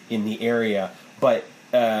in the area, but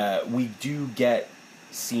we do get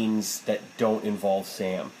scenes that don't involve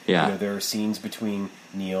Sam. Yeah. There are scenes between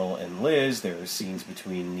Neil and Liz, there are scenes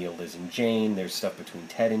between Neil, Liz, and Jane, there's stuff between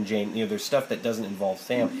Ted and Jane, there's stuff that doesn't involve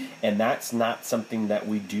Sam, and that's not something that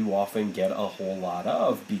we do often get a whole lot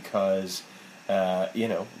of because...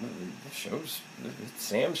 the show's it's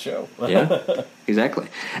Sam's show. Yeah, exactly.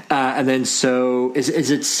 And then so is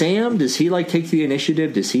it Sam? Does he take the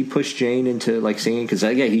initiative? Does he push Jane into singing? Because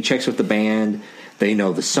he checks with the band. They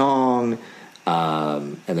know the song,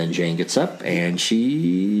 and then Jane gets up and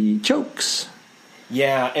she chokes.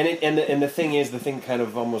 Yeah, and the thing is, the thing kind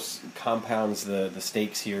of almost compounds the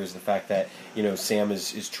stakes here is the fact that, you know, Sam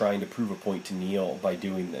is trying to prove a point to Neil by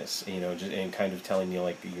doing this, you know, just, and kind of telling Neil,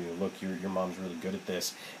 like, you know, look, your mom's really good at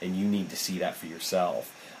this, and you need to see that for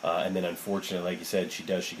yourself. And then, unfortunately, like you said, she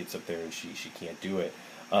gets up there and she can't do it.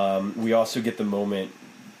 We also get the moment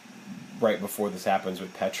right before this happens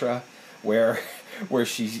with Petra, where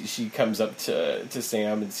she comes up to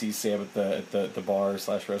Sam and sees Sam at the bar /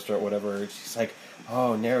 restaurant, whatever. And she's like,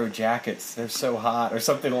 "Oh, narrow jackets, they're so hot," or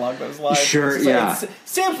something along those lines. Sure, yeah. Like,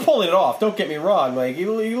 Sam's pulling it off. Don't get me wrong. Like he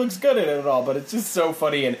looks good at it and all, but it's just so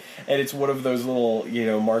funny, and it's one of those little, you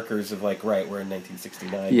know, markers of like, right, we're in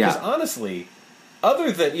 1969. Yeah. Because honestly,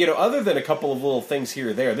 other than a couple of little things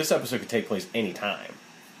here or there, this episode could take place any time.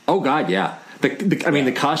 Oh God, yeah. I mean,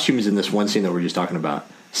 the costumes in this one scene that we were just talking about,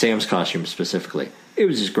 Sam's costume specifically, it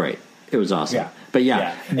was just great. It was awesome. Yeah. But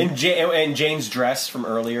yeah. And Jane's dress from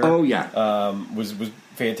earlier. Oh yeah. Was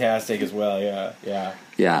fantastic as well. Yeah.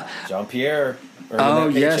 Jean-Pierre. Oh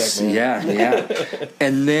yes, man. yeah.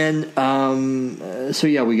 And then, so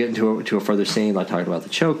yeah, we get into a further scene, like talking about the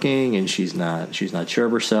choking, and she's not sure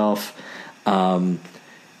of herself. And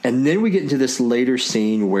then we get into this later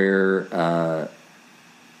scene where,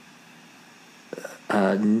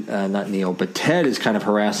 not Neil, but Ted is kind of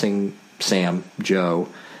harassing Joe,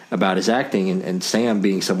 about his acting, and Sam,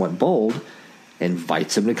 being somewhat bold,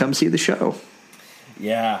 invites him to come see the show.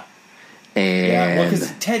 Yeah. And well,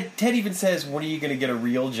 because Ted even says, "When are you going to get a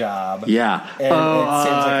real job?" Yeah. And it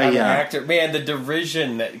seems like I'm an actor. Man, the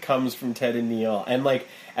derision that comes from Ted and Neil, and like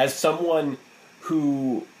as someone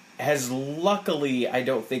who has luckily, I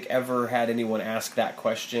don't think ever had anyone ask that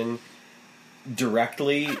question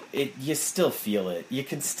directly, you still feel it. You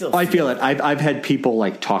can still. I feel it. I've had people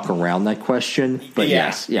like talk around that question, but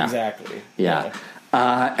yes, exactly. Yeah.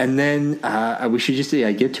 And then we should just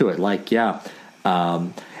get to it. Like,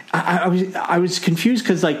 I was confused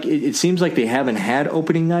because like it seems like they haven't had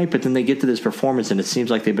opening night, but then they get to this performance and it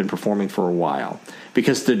seems like they've been performing for a while,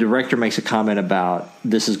 because the director makes a comment about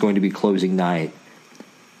this is going to be closing night,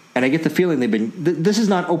 and I get the feeling they've been. This is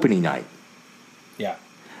not opening night. Yeah.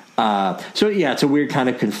 So yeah, it's a weird kind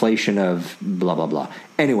of conflation of blah blah blah.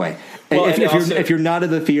 Anyway, well, if you're not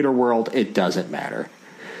in the theater world, it doesn't matter.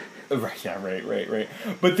 Right. Yeah. Right.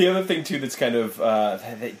 But the other thing too that's kind of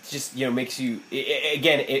that just, you know, makes you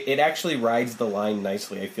it actually rides the line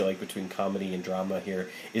nicely. I feel like between comedy and drama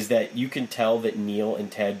here is that you can tell that Neil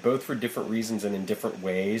and Ted, both for different reasons and in different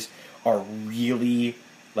ways, are really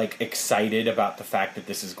like excited about the fact that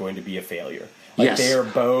this is going to be a failure. Like, yes, they are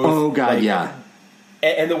both. Oh God, like, yeah.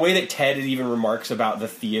 And the way that Ted even remarks about the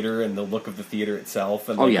theater and the look of the theater itself,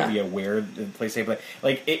 and where the place they play,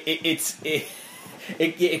 like it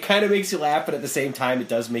kind of makes you laugh, but at the same time, it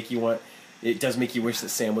does make you wish that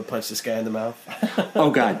Sam would punch this guy in the mouth. Oh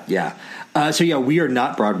God, yeah. So yeah, we are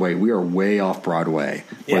not Broadway. We are way off Broadway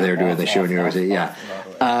where they're doing the show in New York City.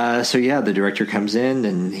 Yeah. So yeah, the director comes in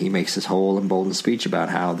and he makes this whole emboldened speech about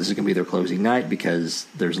how this is going to be their closing night because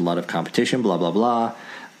there's a lot of competition. Blah blah blah.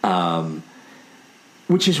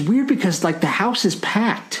 Which is weird because like the house is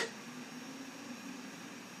packed.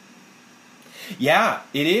 Yeah,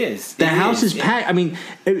 it is. The house is packed. I mean,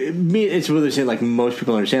 it's what they're saying. Like most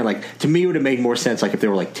people understand. Like to me, it would have made more sense like if there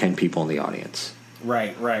were like 10 people in the audience.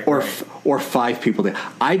 Right. Or 5 people there.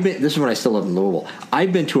 This is when I still live in Louisville.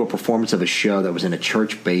 I've been to a performance of a show that was in a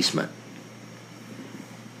church basement,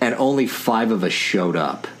 and only 5 of us showed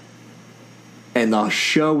up. And the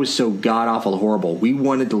show was so god awful horrible. We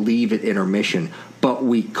wanted to leave at intermission, but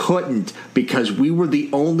we couldn't because we were the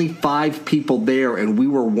only 5 people there, and we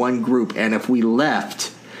were one group. And if we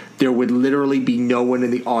left, there would literally be no one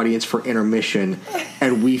in the audience for intermission,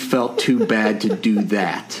 and we felt too bad to do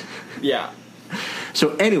that. Yeah.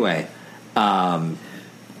 So anyway, but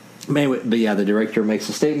yeah, the director makes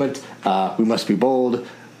a statement. We must be bold.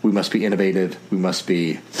 We must be innovative. We must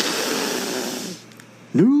be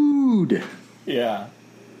nude. Yeah.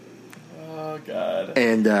 Oh God.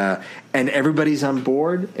 And everybody's on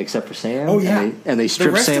board except for Sam. Oh yeah. And they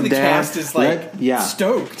strip Sam down. The rest of the cast is like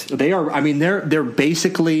stoked. They are. I mean, they're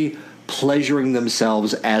basically pleasuring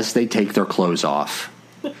themselves as they take their clothes off.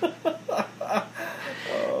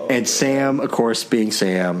 And Sam, of course, being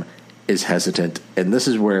Sam, is hesitant. And this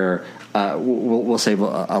is where we'll save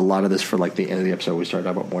a lot of this for like the end of the episode. We start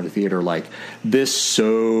talking about more in the theater. Like this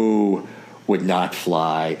so would not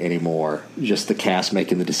fly anymore. Just the cast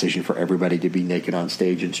making the decision for everybody to be naked on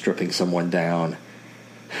stage and stripping someone down.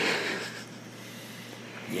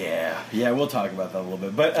 Yeah, we'll talk about that a little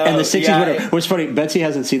bit. But and the 60s, it was funny. Betsy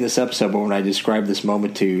hasn't seen this episode, but when I described this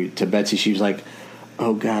moment to Betsy, she was like,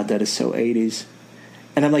 "Oh God, that is so 80s."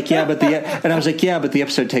 And I'm like, yeah, but and I was like, yeah, but the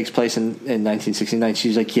episode takes place in 1969.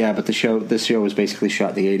 She's like, yeah, but this show was basically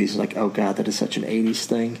shot in the 80s. I was like, oh god, that is such an 80s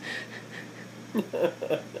thing.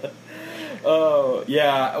 Oh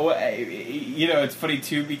yeah, well, it's funny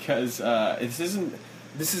too because this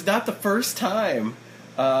is not the first time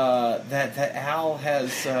that Al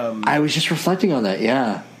has. I was just reflecting on that.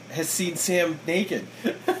 Yeah, has seen Sam naked.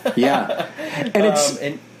 Yeah,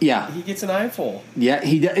 and he gets an eyeful. Yeah,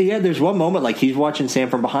 there's one moment like he's watching Sam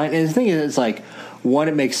from behind, and the thing is, it's like, one,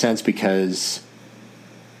 it makes sense because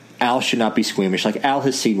Al should not be squeamish. Like, Al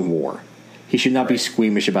has seen war. He should not be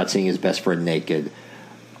squeamish about seeing his best friend naked.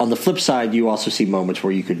 On the flip side, you also see moments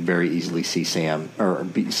where you could very easily see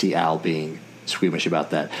see Al being squeamish about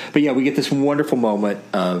that. But yeah, we get this wonderful moment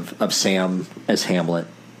of Sam as Hamlet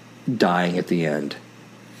dying at the end,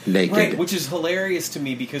 naked. Right, which is hilarious to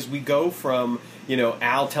me because we go from,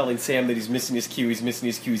 Al telling Sam that he's missing his cue,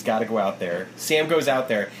 he's got to go out there. Sam goes out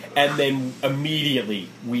there, and then immediately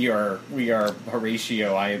we are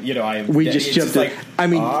Horatio. We just jumped in. Like, I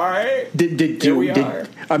mean, all right,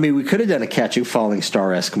 we could have done a Catching Falling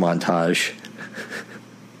Star-esque montage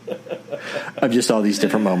of just all these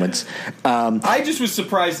different moments. I just was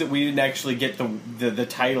surprised that we didn't actually get the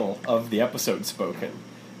title of the episode spoken.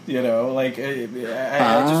 I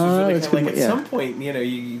just was really at some point,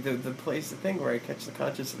 the thing where I catch the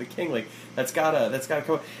conscience of the king, like that's gotta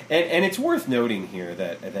come. And it's worth noting here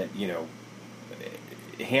that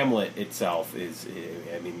Hamlet itself is,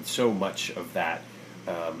 so much of that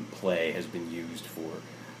play has been used for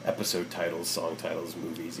episode titles, song titles,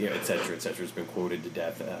 movies, et cetera, has been quoted to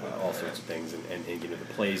death, all sorts of things, and the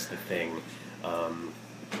play's the thing.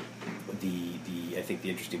 I think the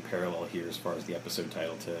interesting parallel here, as far as the episode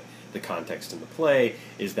title to the context in the play,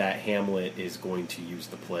 is that Hamlet is going to use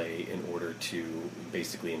the play in order to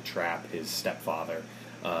basically entrap his stepfather,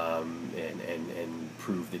 and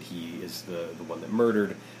prove that he is the one that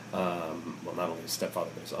murdered, not only his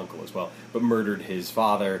stepfather but his uncle as well, but murdered his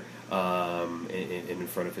father, in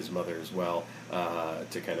front of his mother as well,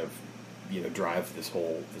 to kind of drive this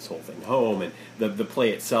whole thing home. And the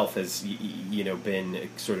play itself has been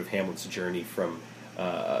sort of Hamlet's journey from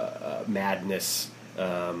madness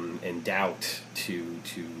and doubt to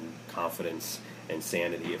confidence and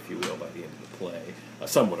sanity, if you will, by the end of the play.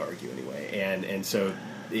 Some would argue anyway. And so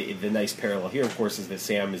the nice parallel here, of course, is that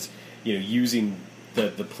Sam is using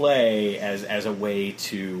the play as a way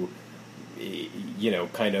to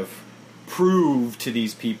kind of prove to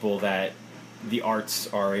these people that the arts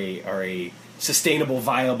are a sustainable,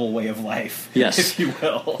 viable way of life, yes, if you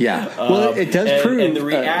will. Yeah. Well, it does prove. And the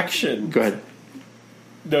reaction. Go ahead.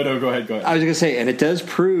 No, go ahead. I was going to say, and it does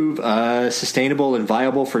prove sustainable and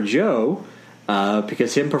viable for Joe,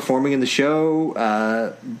 because him performing in the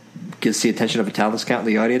show gets the attention of a talent scout in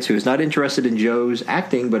the audience who is not interested in Joe's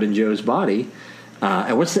acting, but in Joe's body.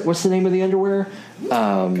 And what's the name of the underwear?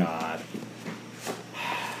 God.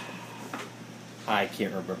 I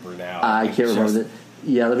can't remember now. I can't remember.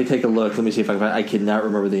 Yeah, let me take a look. Let me see if I can find. I cannot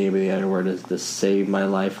remember the name of the underwear to save my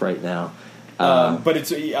life right now. But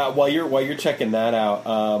it's while you're checking that out,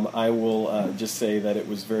 I will just say that it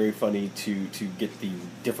was very funny to get the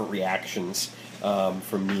different reactions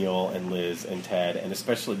from Neil and Liz and Ted, and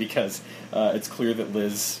especially because it's clear that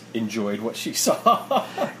Liz enjoyed what she saw.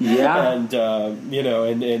 Yeah, and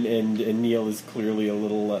and Neil is clearly a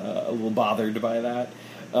little bothered by that.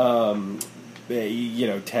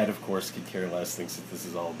 Ted, of course, could care less, thinks that this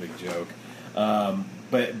is all a big joke.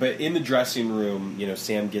 But in the dressing room,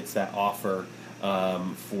 Sam gets that offer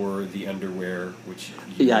for the underwear, which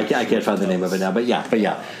I can't find the name of it now, but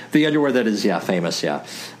yeah, the underwear that is famous, yeah.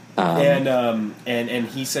 And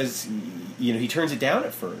he says, he turns it down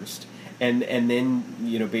at first, and then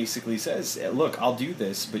basically says, "Look, I'll do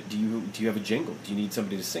this, but do you have a jingle? Do you need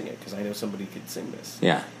somebody to sing it? Because I know somebody could sing this."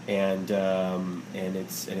 Yeah. And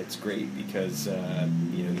it's great because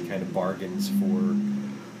he kind of bargains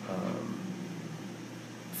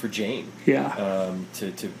for Jane. Yeah.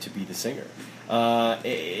 To be the singer.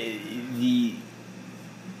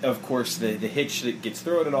 Of course, the hitch that gets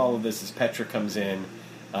thrown in all of this is Petra comes in.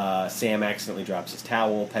 Sam accidentally drops his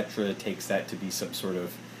towel. Petra takes that to be some sort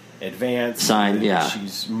of advance sign. Yeah,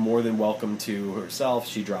 she's more than welcome to herself.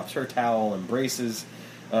 She drops her towel, embraces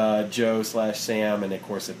Joe/Sam, and of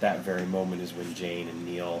course, at that very moment is when Jane and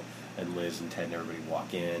Neil and Liz and Ted and everybody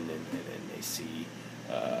walk in, and they see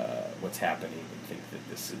what's happening and think that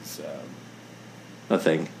this is a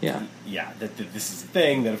thing. Yeah, that this is a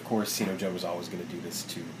thing. That of course, Joe was always going to do this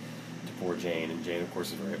to poor Jane, and Jane, of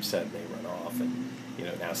course, is very upset, and they run off, and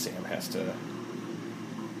now Sam has to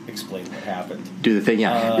explain what happened. Do the thing,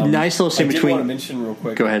 yeah. Nice little scene between. I did want to mention real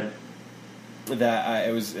quick. Go ahead.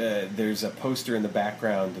 it was there's a poster in the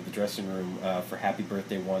background of the dressing room for Happy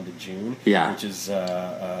Birthday Wanda June. Yeah. Which is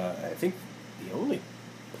I think the only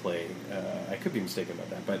play. I could be mistaken about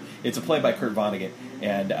that, but it's a play by Kurt Vonnegut,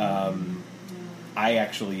 and I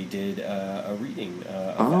actually did a reading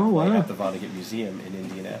of that play at the Vonnegut Museum in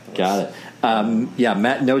Indianapolis. Got it.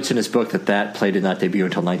 Matt notes in his book that play did not debut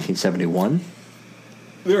until 1971.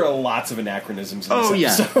 There are lots of anachronisms in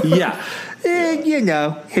this episode. Yeah.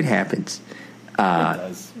 It happens. It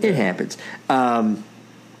does. It happens.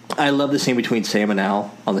 I love the scene between Sam and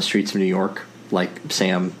Al on the streets of New York. Like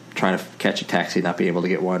Sam trying to catch a taxi, not being able to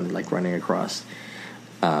get one, like running across.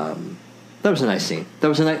 That was a nice scene.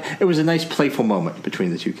 It was a nice playful moment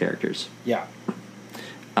between the two characters. Yeah.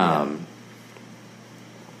 And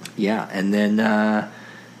then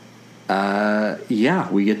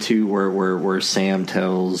we get to where Sam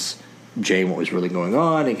tells Jane what was really going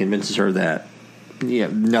on and convinces her that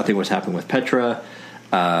nothing was happening with Petra.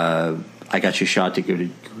 I got you shot to go to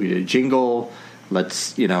Jingle.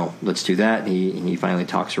 Let's do that. And he finally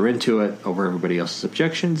talks her into it over everybody else's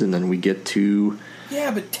objections, and then we get to.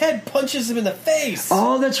 Yeah, but Ted punches him in the face.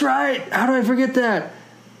 Oh, that's right. How do I forget that?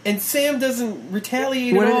 And Sam doesn't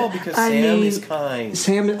retaliate at all because Sam is kind.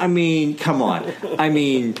 Sam, come on.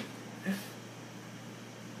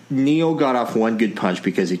 Neil got off one good punch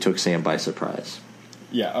because he took Sam by surprise.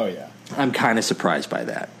 Yeah, oh yeah. I'm kind of surprised by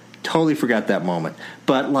that. Totally forgot that moment.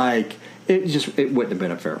 But, it wouldn't have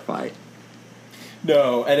been a fair fight.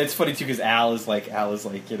 No, and it's funny too because Al is like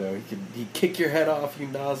he'd kick your head off, you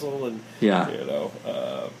nozzle, and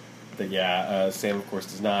Sam of course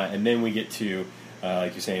does not. And then we get to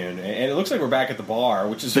like you're saying, and it looks like we're back at the bar,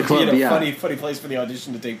 which is funny place for the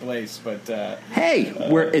audition to take place. But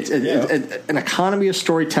it's an economy of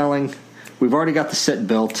storytelling. We've already got the set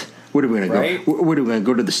built. What are we going to go? What are we going to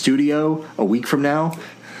go to the studio a week from now?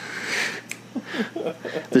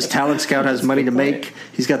 This talent scout has money to make.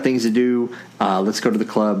 He's got things to do. Let's go to the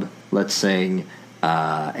club. Let's sing.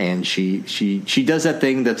 And she does that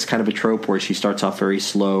thing that's kind of a trope where she starts off very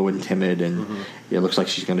slow and timid, and it looks like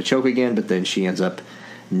she's going to choke again, but then she ends up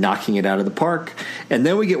knocking it out of the park. And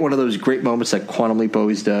then we get one of those great moments that Quantum Leap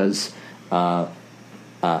always does. Al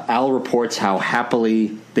reports how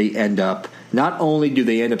happily they end up. Not only do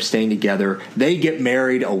they end up staying together, they get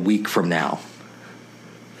married a week from now.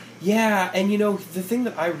 Yeah, and the thing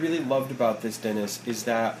that I really loved about this, Dennis, is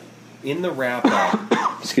that in the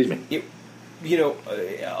wrap-up... Excuse me.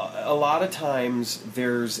 A lot of times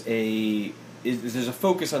there's a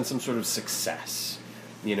focus on some sort of success.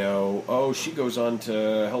 She goes on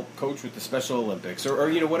to help coach with the Special Olympics, or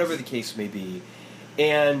whatever the case may be.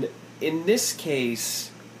 And in this case...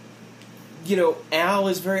 Al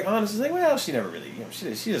is very honest. He's like, well, she never really,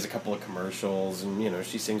 she does a couple of commercials, and,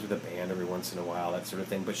 she sings with a band every once in a while, that sort of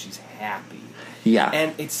thing, but she's happy. Yeah.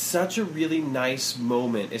 And it's such a really nice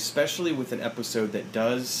moment, especially with an episode that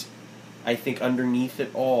does, I think, underneath it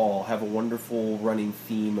all, have a wonderful running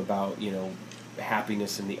theme about,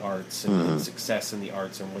 happiness in the arts and success in the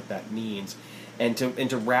arts and what that means. And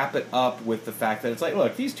to wrap it up with the fact that it's like,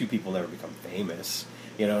 look, these two people never become famous.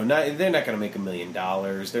 They're not going to make $1 million.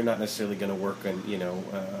 They're not necessarily going to work on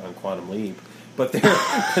on Quantum Leap, but they're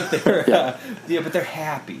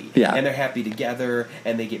happy. Yeah. And they're happy together,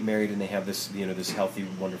 and they get married, and they have this this healthy,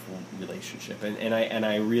 wonderful relationship. And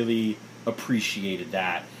I really appreciated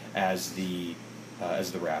that as the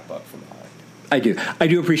wrap up from the Hive. I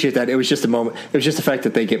do appreciate that. It was just a moment. It was just the fact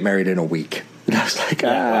that they get married in a week. And I was like,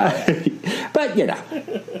 but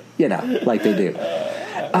like they do.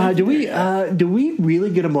 Do we really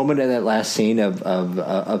get a moment in that last scene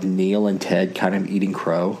of Neil and Ted kind of eating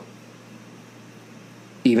crow?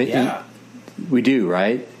 We do,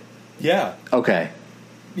 right? Yeah. Okay.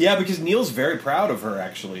 Yeah, because Neil's very proud of her,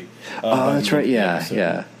 actually. That's right.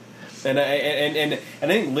 Yeah. And I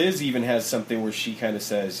think Liz even has something where she kind of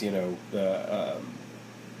says,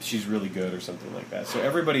 she's really good or something like that. So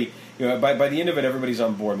everybody, by the end of it, everybody's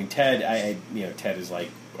on board. I mean, Ted, Ted is like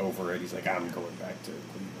over it. He's like, I'm going back to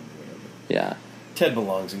Cleveland or whatever. Yeah. Ted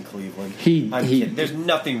belongs in Cleveland. I'm kidding. There's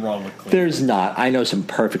nothing wrong with Cleveland. There's not. I know some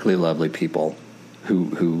perfectly lovely people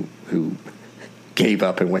who gave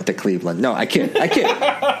up and went to Cleveland. No, I kid.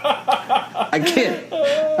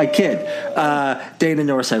 Dana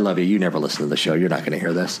Norris, I love you. You never listen to the show. You're not going to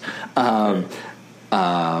hear this. But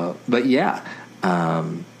yeah.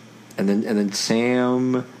 And then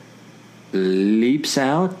Sam leaps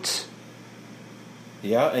out.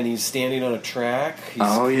 Yeah, and he's standing on a track. He's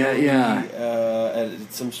at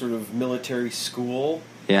some sort of military school.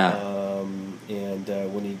 Yeah. And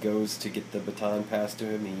when he goes to get the baton passed to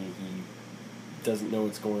him, he doesn't know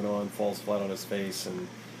what's going on, falls flat on his face, and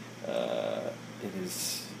It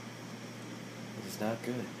is not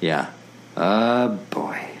good. Yeah.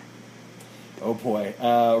 Boy. Oh boy.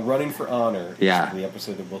 Running for Honor is Yeah. the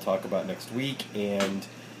episode that we'll talk about next week, and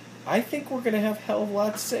I think we're going to have a hell of a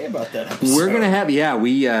lot to say about that episode. We're going to have,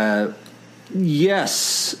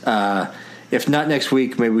 yes. If not next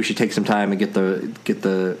week, maybe we should take some time and get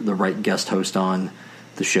the right guest host on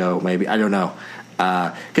the show. Maybe, I don't know,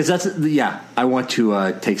 because I want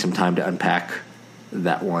to take some time to unpack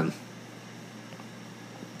that one.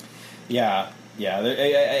 Yeah.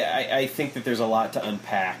 I think that there's a lot to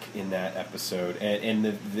unpack in that episode, and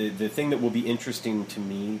the thing that will be interesting to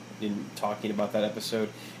me in talking about that episode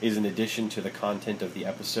is, in addition to the content of the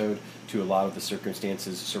episode, to a lot of the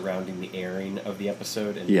circumstances surrounding the airing of the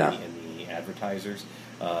episode and the advertisers,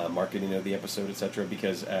 marketing of the episode, etc.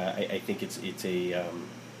 Because I think it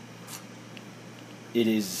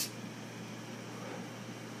is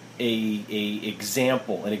an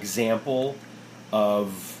example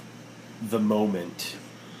of the moment,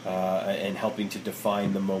 and helping to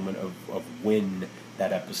define the moment of when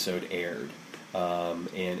that episode aired,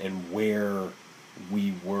 and where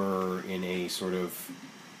we were in a sort of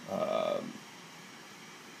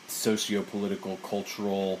socio-political,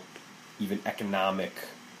 cultural, even economic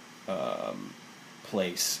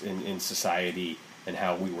place in society, and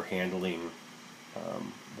how we were handling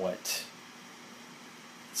what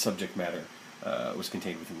subject matter was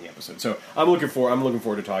contained within the episode. So I'm looking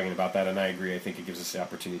forward to talking about that, and I agree. I think it gives us the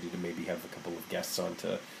opportunity to maybe have a couple of guests on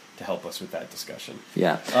to help us with that discussion.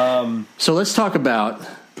 Yeah. So let's talk about,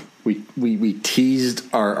 we teased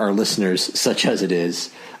our listeners, such as it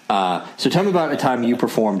is. So tell me about a time you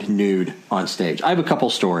performed nude on stage. I have a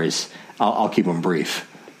couple stories. I'll keep them brief.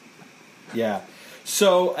 Yeah.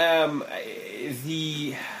 So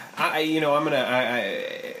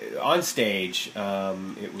on stage, it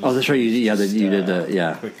was. Oh, that's right. You did the.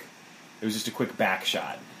 It was just a quick back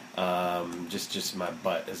shot, just my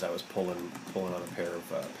butt as I was pulling on a pair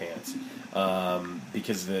of pants,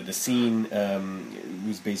 because the scene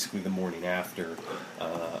was basically the morning after.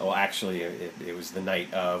 Well, actually, it was the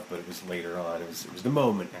night of, but it was later on. It was the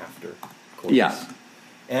moment after. Of course. Yeah.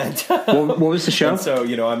 And what was the show? And so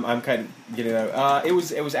I'm kind of getting out. It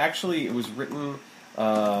was written.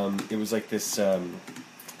 It was like this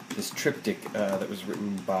triptych that was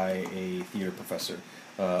written by a theater professor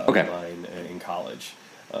of mine in college.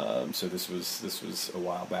 So this was a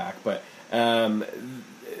while back, but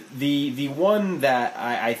the one that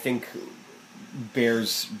I think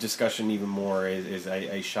bears discussion even more is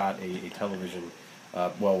I shot a television,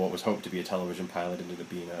 what was hoped to be a television pilot, ended up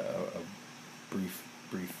being a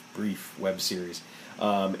brief web series,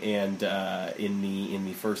 and in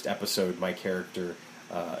the first episode, my character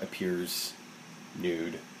appears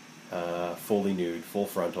nude, fully nude, full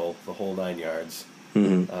frontal, the whole 9 yards.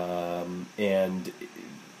 Mm-hmm. And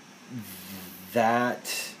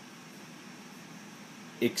that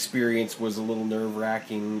experience was a little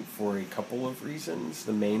nerve-wracking for a couple of reasons.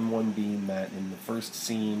 The main one being that in the first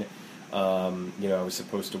scene, I was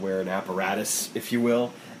supposed to wear an apparatus, if you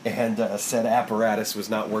will, and said apparatus was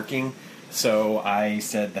not working. So I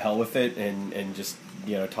said the hell with it and just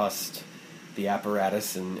tossed the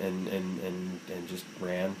apparatus and just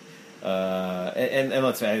ran. And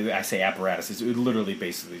let's say I say apparatus. It's literally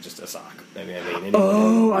basically just a sock. I mean.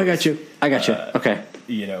 I got you. Okay.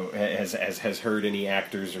 Has heard any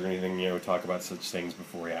actors or anything talk about such things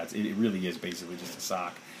before? Yeah, it really is basically just a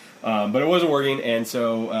sock. But it wasn't working, and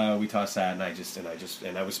so we tossed that, and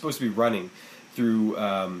I was supposed to be running through,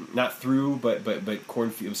 not through, but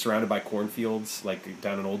cornfields, surrounded by cornfields, like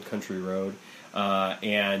down an old country road,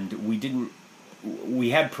 and we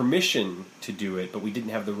had permission to do it, but we didn't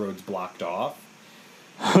have the roads blocked off.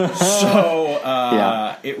 So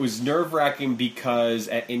it was nerve-wracking because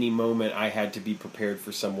at any moment I had to be prepared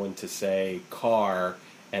for someone to say car,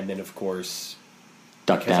 and then of course,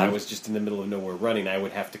 duck because down. I was just in the middle of nowhere running, I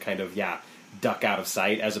would have to kind of duck out of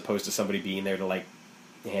sight, as opposed to somebody being there to like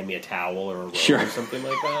hand me a towel or a rope or something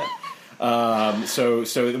like that. So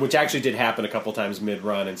which actually did happen a couple times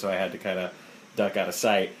mid-run, and so I had to kind of duck out of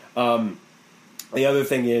sight. The other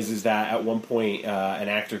thing is that at one point, an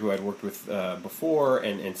actor who I'd worked with before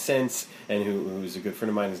and since, and who's a good friend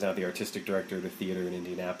of mine, is now the artistic director at a theater in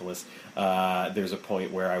Indianapolis. There's a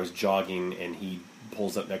point where I was jogging, and he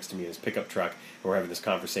pulls up next to me in his pickup truck, and we're having this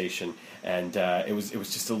conversation, and it was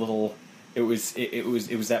just a little. It was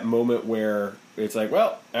that moment where it's like,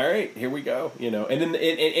 well, all right, here we go, And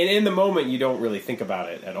in the moment, you don't really think about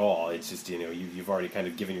it at all. It's just you've already kind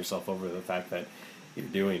of given yourself over to the fact that you're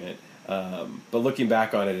doing it. But looking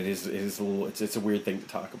back on it, it is a little. It's a weird thing to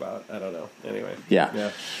talk about. I don't know. Anyway,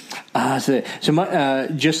 yeah. So my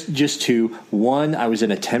just to one, I was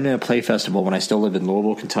in a 10-minute play festival when I still lived in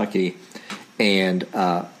Louisville, Kentucky, and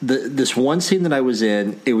this one scene that I was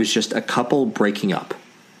in, it was just a couple breaking up.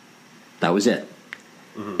 That was it.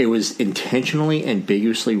 Mm-hmm. It was intentionally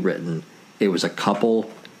ambiguously written. It was a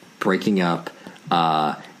couple breaking up,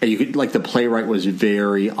 and you could the playwright was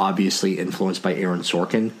very obviously influenced by Aaron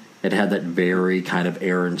Sorkin. It had that very kind of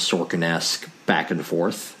Aaron Sorkin-esque back and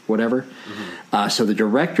forth, whatever. Mm-hmm. So the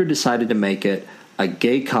director decided to make it a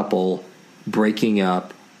gay couple breaking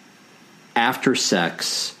up after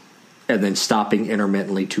sex and then stopping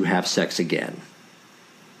intermittently to have sex again.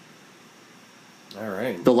 All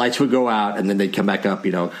right. The lights would go out, and then they'd come back up,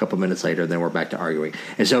 a couple minutes later, and then we're back to arguing.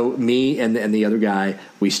 And so me and the other guy,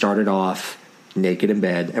 we started off naked in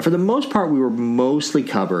bed. And for the most part, we were mostly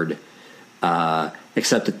covered,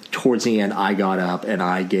 except that towards the end, I got up and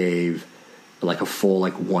I gave a full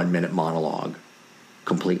 1 minute monologue,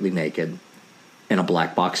 completely naked, in a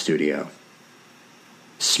black box studio,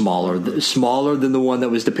 smaller than the one that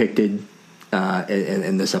was depicted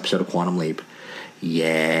in this episode of Quantum Leap.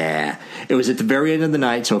 Yeah, it was at the very end of the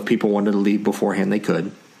night, so if people wanted to leave beforehand, they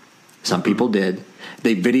could. Some people did.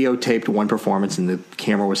 They videotaped one performance, and the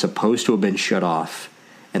camera was supposed to have been shut off,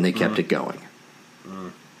 and they kept it going.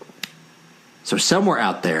 So somewhere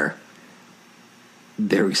out there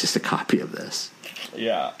exists a copy of this.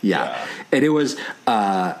 Yeah. And it was,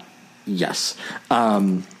 yes.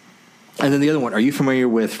 And then the other one, are you familiar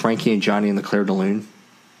with Frankie and Johnny and the Claire de Lune?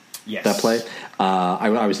 Yes. That play?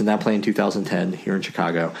 I was in that play in 2010 here in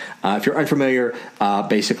Chicago. If you're unfamiliar,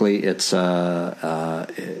 basically it's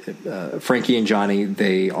Frankie and Johnny.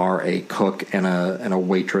 They are a cook and a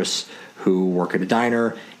waitress who work at a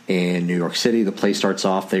diner in New York City. The play starts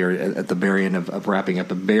off. They are at the very end of wrapping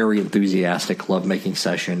up a very enthusiastic lovemaking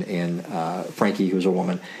session in Frankie, who's a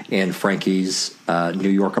woman, in Frankie's New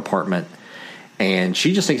York apartment. And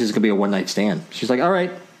she just thinks it's going to be a one-night stand. She's like, all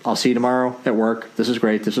right, I'll see you tomorrow at work. This is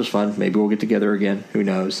great. This was fun. Maybe we'll get together again. Who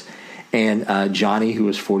knows? And Johnny, who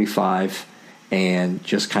is 45 and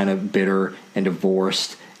just kind of bitter and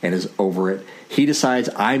divorced and is over it, he decides,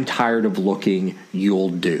 I'm tired of looking. You'll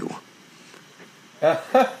do.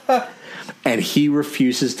 And he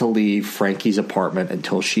refuses to leave Frankie's apartment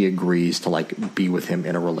until she agrees to be with him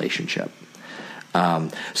in a relationship.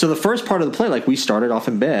 So the first part of the play, we started off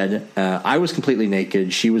in bed. I was completely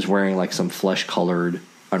naked. She was wearing some flesh-colored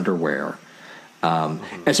underwear.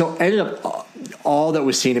 And so ended up, all that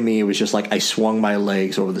was seen of me, it was just I swung my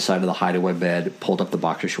legs over the side of the hideaway bed, pulled up the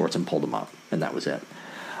boxer shorts and pulled them up. And that was it.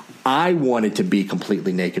 I wanted to be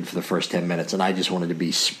completely naked for the first 10 minutes, and I just wanted to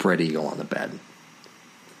be spread eagle on the bed.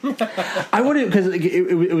 I wanted, because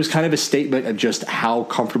it was kind of a statement of just how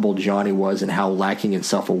comfortable Johnny was and how lacking in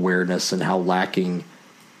self-awareness and how lacking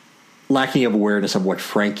of awareness of what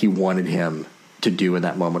Frankie wanted him to do in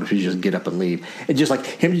that moment, if you just get up and leave. And just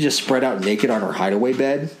him to just spread out naked on her hideaway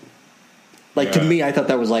bed. To me, I thought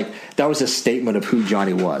that was a statement of who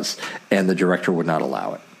Johnny was, and the director would not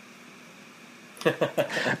allow it.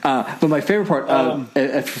 But my favorite part,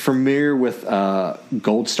 if you're familiar with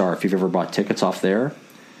Gold Star, if you've ever bought tickets off there.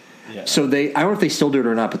 Yeah. So I don't know if they still do it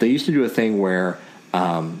or not, but they used to do a thing where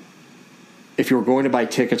if you were going to buy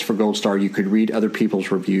tickets for Gold Star, you could read other people's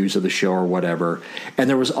reviews of the show or whatever. And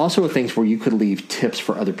there was also a thing where you could leave tips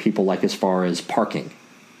for other people, as far as parking.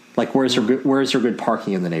 Where's there good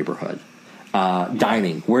parking in the neighborhood?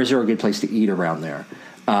 Dining. Where's there a good place to eat around there?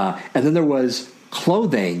 And then there was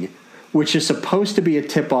clothing, which is supposed to be a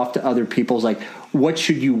tip-off to other people's, what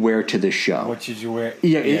should you wear to the show? What should you wear?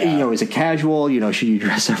 Yeah. Is it casual? Should you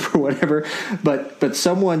dress up or whatever? But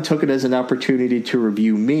someone took it as an opportunity to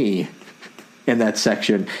review me in that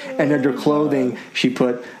section. And under clothing, she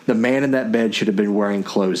put, the man in that bed should have been wearing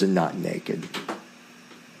clothes and not naked.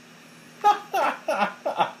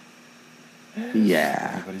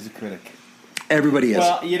 Yeah. Everybody's a critic. Everybody is.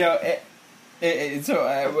 Well,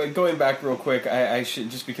 so going back real quick, I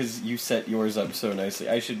should, just because you set yours up so nicely,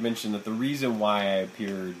 I should mention that the reason why I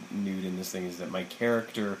appeared nude in this thing is that my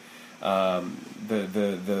character,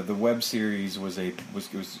 the web series was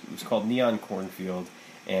called Neon Cornfield,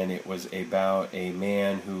 and it was about a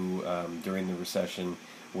man who during the recession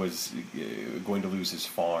was going to lose his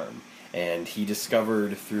farm, and he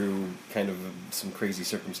discovered through kind of some crazy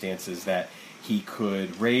circumstances that he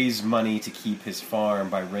could raise money to keep his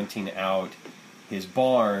farm by renting out his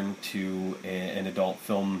barn to an adult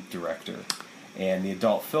film director. And the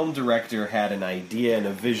adult film director had an idea and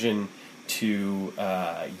a vision to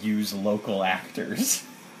use local actors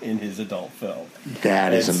in his adult film.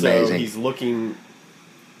 That is amazing. So he's looking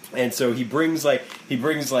And so he brings the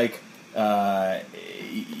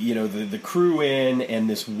crew in, and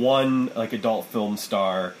this one like adult film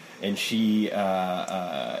star, and she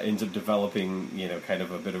ends up developing kind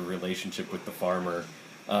of a bit of a relationship with the farmer,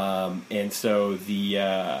 and so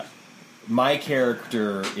my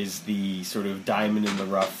character is the sort of diamond in the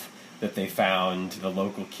rough that they found, the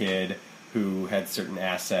local kid who had certain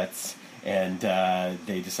assets, and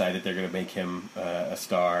they decided they're going to make him a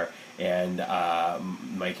star. And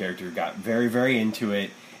my character got very, very into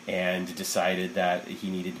it and decided that he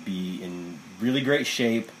needed to be in really great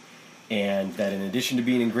shape, and that in addition to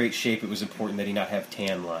being in great shape, it was important that he not have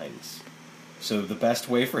tan lines. So the best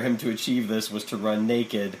way for him to achieve this was to run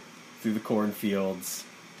naked through the cornfields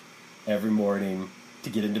every morning to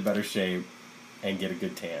get into better shape and get a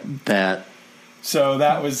good tan. So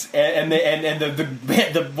that was,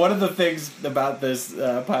 the one of the things about this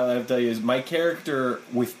pilot I have to tell you is my character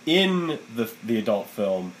within the adult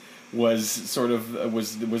film was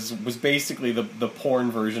basically the porn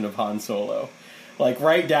version of Han Solo. Like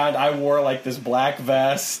right down, I wore like this black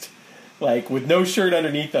vest, like with no shirt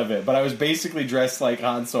underneath of it, but I was basically dressed like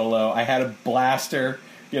Han Solo. I had a blaster,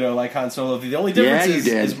 like Han Solo. The only difference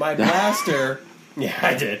is my blaster. Yeah,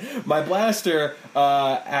 I did. My blaster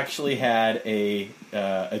actually had a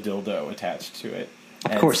dildo attached to it.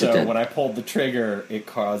 Of course it did. When I pulled the trigger, it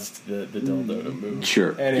caused the dildo to move.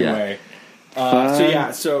 Sure. Anyway.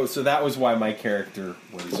 Yeah. So that was why my character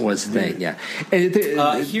was the thing, yeah.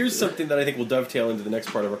 Here's something that I think will dovetail into the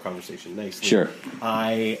next part of our conversation nicely. Sure.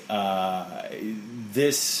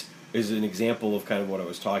 This is an example of kind of what I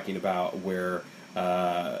was talking about, where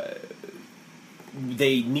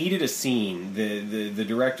they needed a scene. The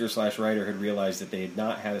director / writer had realized that they had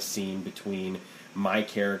not had a scene between my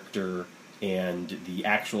character and the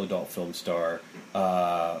actual adult film star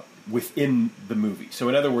within the movie. So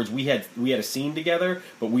in other words, we had a scene together,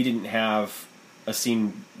 but we didn't have a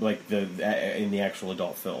scene like in the actual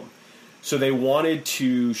adult film. So they wanted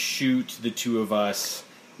to shoot the two of us,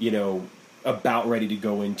 about ready to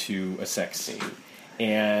go into a sex scene.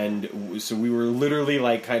 And so we were literally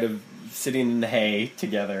like kind of sitting in the hay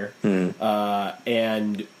together,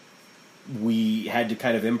 and we had to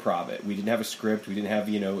kind of improv it. We didn't have a script. We didn't have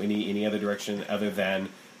any other direction other than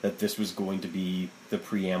that this was going to be the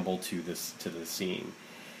preamble to the scene.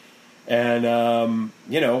 And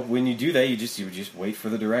when you do that, you just wait for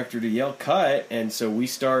the director to yell cut. And so we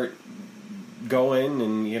start going,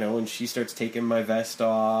 and she starts taking my vest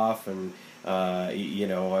off, and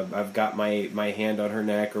I've got my hand on her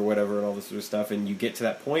neck or whatever, and all this sort of stuff. And you get to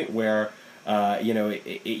that point where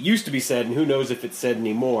it used to be said, and who knows if it's said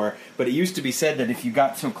anymore, but it used to be said that if you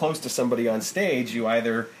got so close to somebody on stage, you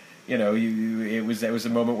either it was a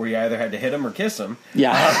moment where you either had to hit them or kiss them.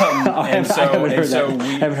 Yeah, I haven't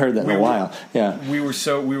heard that in a while. Yeah, we were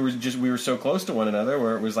so close to one another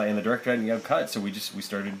where it was like, and the director hadn't got cut, so we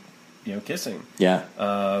started kissing. Yeah,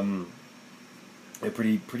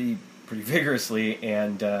 pretty vigorously,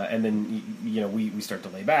 and then we start to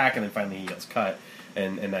lay back, and then finally he gets cut,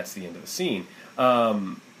 and that's the end of the scene.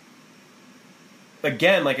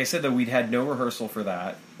 Again, like I said, though, we'd had no rehearsal for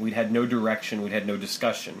that. We'd had no direction. We'd had no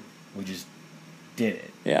discussion. We just did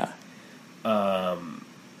it. Yeah. There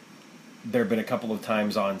have been a couple of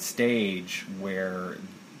times on stage where,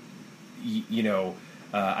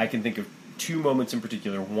 I can think of two moments in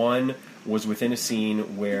particular. One was within a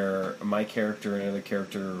scene where my character and another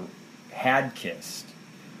character had kissed.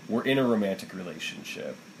 We're in a romantic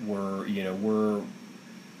relationship. We're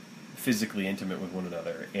physically intimate with one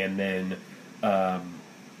another, and then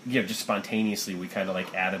just spontaneously we kind of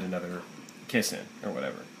like added another kiss in or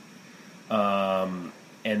whatever.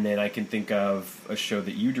 And then I can think of a show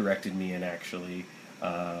that you directed me in, actually,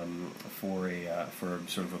 for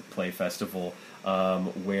sort of a play festival,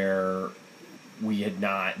 where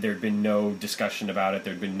there'd been no discussion about it.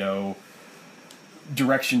 There'd been no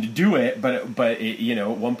direction to do it, but at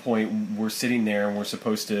one point we're sitting there and we're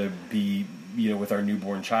supposed to be with our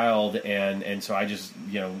newborn child, and so I just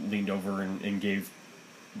leaned over and gave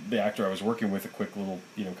the actor I was working with a quick little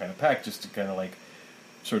kind of peck, just to kind of like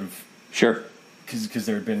sort of sure, because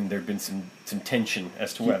there'd been some tension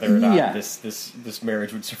as to whether or not this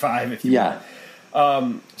marriage would survive, if you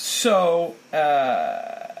will. So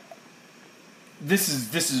this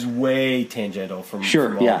is way tangential from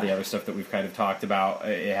all the other stuff that we've kind of talked about,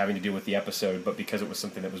 having to do with the episode, but because it was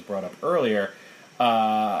something that was brought up earlier,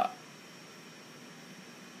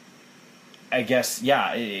 I guess,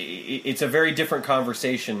 it's a very different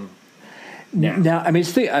conversation now. Now, I mean,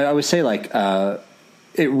 I would say, like,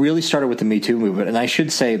 it really started with the Me Too movement, and I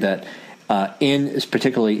should say that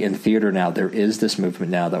particularly in theater now, there is this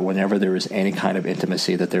movement now that whenever there is any kind of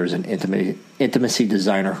intimacy, that there is an intimacy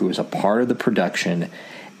designer who is a part of the production,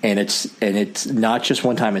 and it's not just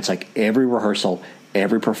one time. It's like every rehearsal,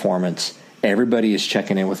 every performance, everybody is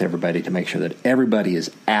checking in with everybody to make sure that everybody is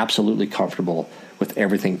absolutely comfortable with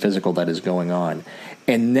everything physical that is going on,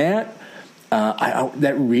 and that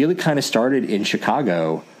that really kind of started in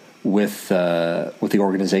Chicago with the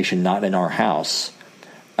organization Not in Our House.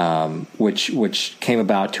 Which came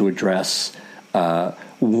about to address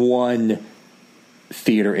one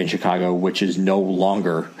theater in Chicago, which is no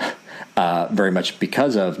longer very much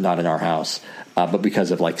because of Not in Our House, but because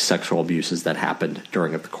of like sexual abuses that happened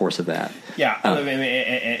during the course of that. Yeah,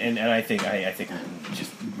 and I think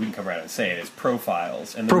just we can come around and say it is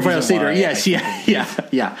Profiles and Profiles Theater. Yes,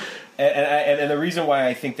 yeah. And the reason why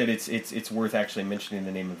I think that it's worth actually mentioning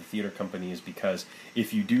the name of the theater company is because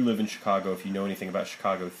if you do live in Chicago, if you know anything about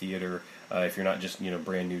Chicago theater, if you're not just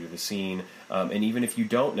brand new to the scene, and even if you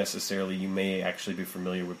don't necessarily, you may actually be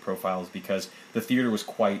familiar with Profiles because the theater was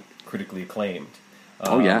quite critically acclaimed.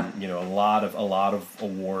 Oh yeah, a lot of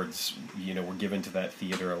awards were given to that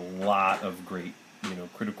theater. A lot of great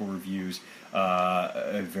critical reviews.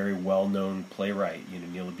 A very well known playwright.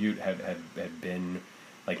 Neil LaBute had been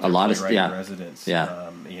like a lot of residents. Yeah.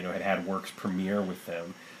 Had works premiere with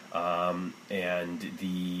them, and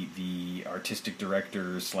the artistic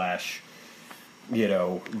director /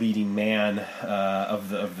 leading man of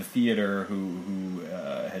the theater who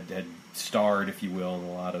had starred, if you will, in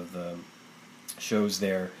a lot of the shows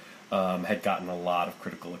there, had gotten a lot of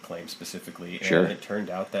critical acclaim specifically, and sure. It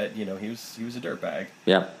turned out that he was a dirtbag.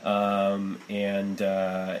 Yeah. And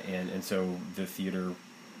so the theater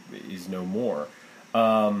is no more.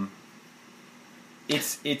 I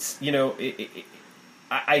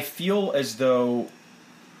feel as though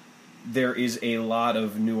there is a lot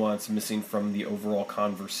of nuance missing from the overall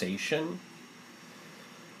conversation.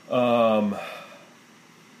 And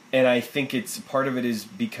I think part of it is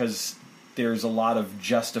because there's a lot of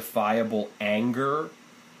justifiable anger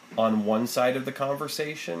on one side of the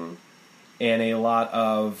conversation and a lot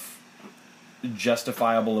of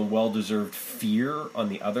justifiable and well-deserved fear on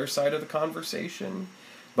the other side of the conversation.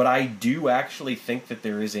 But I do actually think that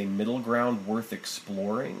there is a middle ground worth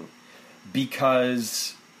exploring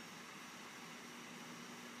because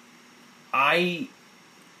I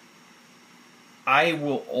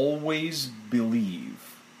will always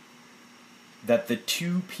believe that the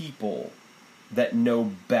two people that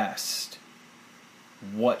know best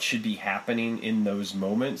what should be happening in those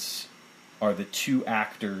moments are the two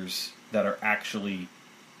actors that are actually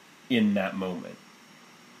in that moment.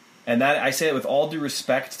 And that I say it with all due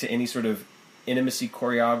respect to any sort of intimacy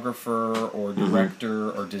choreographer or director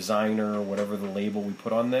or designer or whatever the label we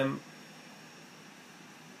put on them.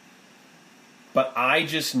 But I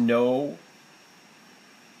just know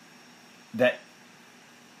that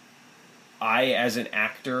I, as an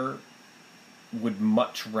actor, would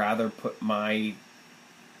much rather put my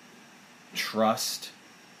trust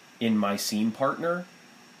in my scene partner.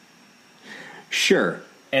 Sure.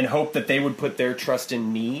 And hope that they would put their trust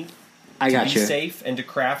in me to be safe and to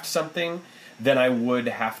craft something, then I would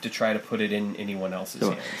have to try to put it in anyone else's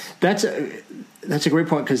hands. That's a great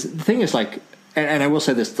point, because the thing is, like, and I will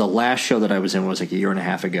say this, the last show that I was in was like a year and a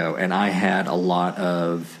half ago, and I had a lot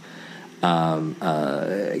of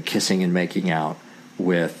kissing and making out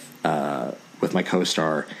with my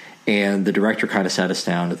co-star, and the director kind of sat us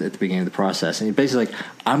down at the beginning of the process, and he basically like,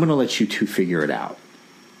 I'm going to let you two figure it out.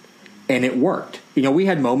 And it worked. We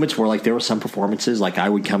had moments where, like, there were some performances, like, I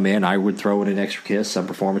would come in, I would throw in an extra kiss. Some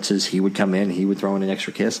performances, he would come in, he would throw in an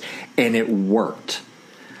extra kiss. And it worked.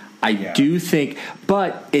 I do think,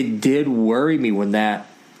 but it did worry me when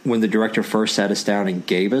the director first sat us down and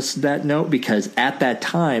gave us that note, because at that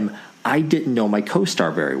time, I didn't know my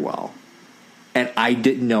co-star very well. And I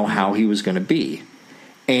didn't know how he was going to be.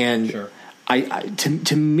 And sure.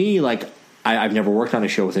 To me, like, I've never worked on a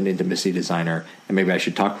show with an intimacy designer, and maybe I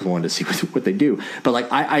should talk with one to see what they do. But like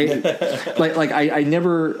I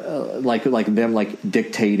never like them like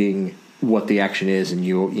dictating what the action is, and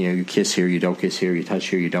you kiss here, you don't kiss here, you touch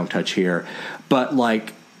here, you don't touch here. But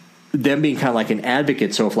like them being kind of like an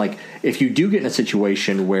advocate. So if you do get in a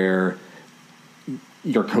situation where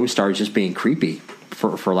your co-star is just being creepy,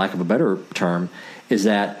 for lack of a better term, is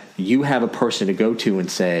that you have a person to go to and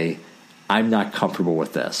say, I'm not comfortable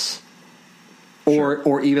with this.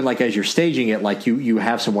 Or even like as you're staging it, like you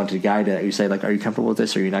have someone to guide it. You say like, are you comfortable with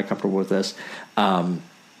this? Or are you not comfortable with this? And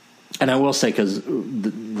I will say, because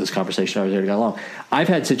this conversation I was there to go along, I've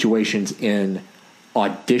had situations in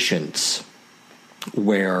auditions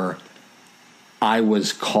where I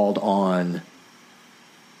was called on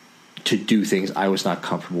to do things I was not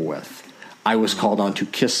comfortable with. I was called on to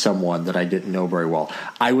kiss someone that I didn't know very well.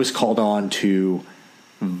 I was called on to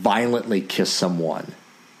violently kiss someone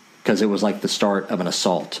because it was like the start of an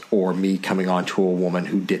assault or me coming on to a woman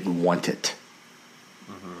who didn't want it.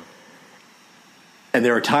 And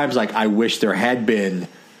there are times like I wish there had been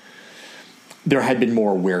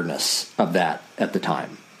more awareness of that at the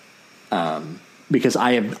time. Because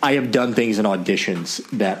I have done things in auditions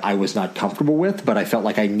that I was not comfortable with, but I felt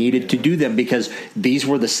like I needed to do them because this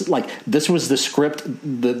was the script,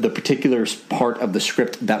 the particular part of the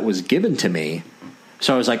script that was given to me.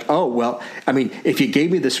 So I was like, oh, well, I mean, if you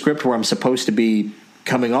gave me the script where I'm supposed to be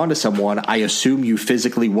coming on to someone, I assume you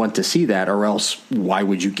physically want to see that, or else why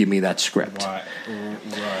would you give me that script? Right.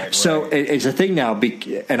 So it's a thing now,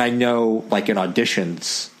 and I know, like in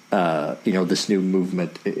auditions, this new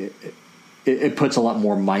movement, it puts a lot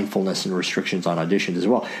more mindfulness and restrictions on auditions as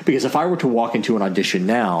well. Because if I were to walk into an audition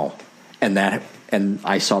now and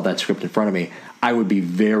I saw that script in front of me, I would be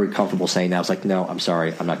very comfortable saying that. I was like, no, I'm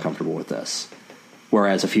sorry, I'm not comfortable with this.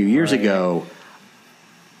 Whereas a few years ago,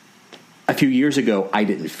 I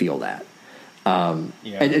didn't feel that. And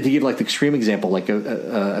to give like the extreme example, like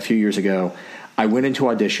a few years ago, I went into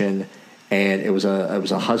audition and it was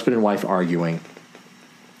a husband and wife arguing,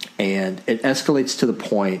 and it escalates to the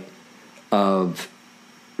point of,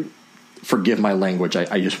 forgive my language,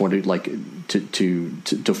 I just wanted like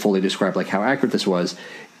to fully describe like how accurate this was,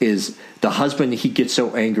 is the husband, he gets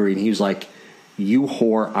so angry and he's like, you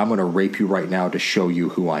whore, I'm going to rape you right now to show you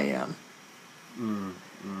who I am.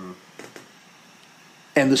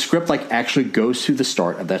 And the script like actually goes through the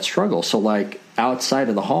start of that struggle. So like outside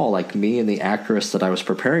in the hall, like me and the actress that I was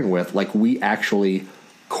preparing with, like we actually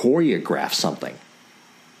choreographed something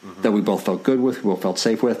that we both felt good with, we both felt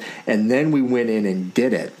safe with. And then we went in and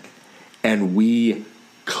did it. And we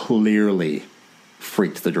clearly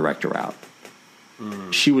freaked the director out.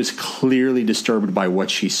 She was clearly disturbed by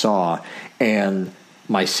what she saw. And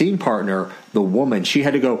my scene partner, the woman, she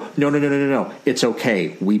had to go, no. It's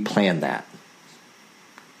okay. We planned that.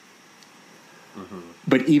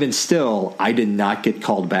 But even still, I did not get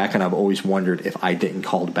called back. And I've always wondered if I didn't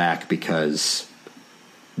called back because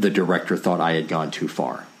the director thought I had gone too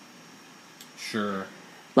far. Sure.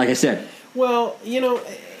 Like I said. Well, the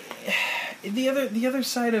other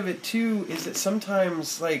side of it too is that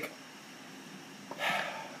sometimes, like,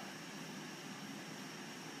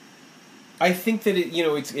 I think that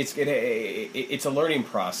it's a learning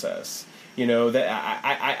process. That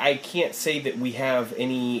I can't say that we have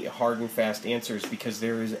any hard and fast answers, because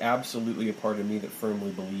there is absolutely a part of me that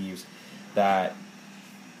firmly believes that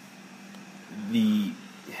the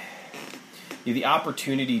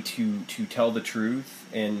opportunity to tell the truth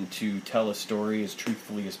and to tell a story as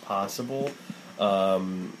truthfully as possible,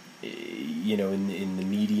 in the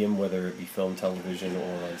medium, whether it be film, television,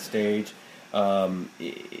 or on stage,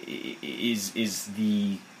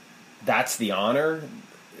 that's the honor,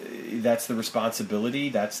 that's the responsibility,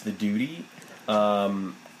 that's the duty.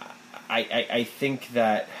 I think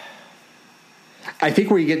that. I think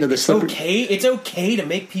where you get into the slippery... It's okay to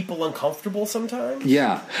make people uncomfortable sometimes.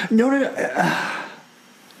 Yeah. No.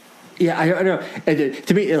 Yeah, I know. And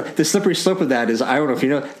to me, the slippery slope of that is, I don't know if you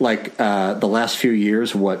know, like the last few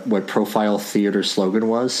years, what Profile Theater's slogan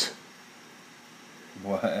was.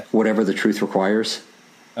 What? Whatever the truth requires.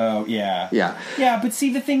 Oh yeah. Yeah. But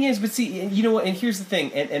see, the thing is, you know what? And here's the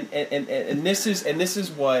thing, and this is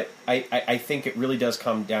what I think it really does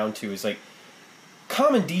come down to, is like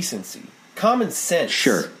common decency. Common sense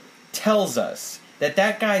tells us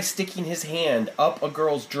that guy sticking his hand up a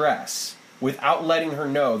girl's dress without letting her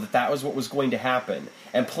know that was what was going to happen,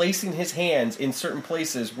 and placing his hands in certain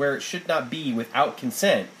places where it should not be without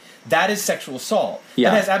consent, that is sexual assault.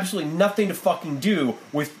 Yeah. That has absolutely nothing to fucking do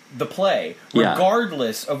with the play,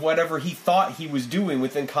 regardless of whatever he thought he was doing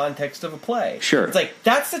within context of a play. Sure. It's like,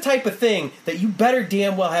 that's the type of thing that you better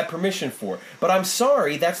damn well have permission for. But I'm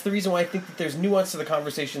sorry, that's the reason why I think that there's nuance to the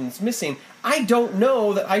conversation that's missing. I don't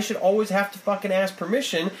know that I should always have to fucking ask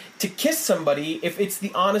permission to kiss somebody if it's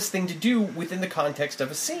the honest thing to do within the context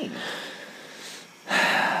of a scene.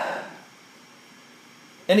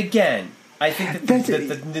 And again, I think that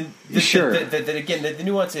the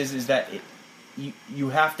nuance is that you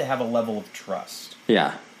have to have a level of trust.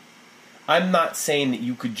 Yeah. I'm not saying that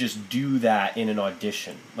you could just do that in an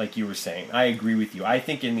audition, like you were saying. I agree with you. I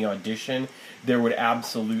think in the audition there would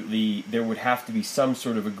have to be some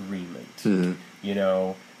sort of agreement. Mm-hmm.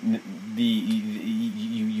 You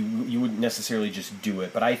wouldn't necessarily just do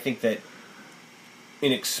it, but I think that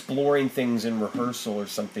in exploring things in rehearsal or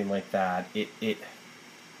something like that,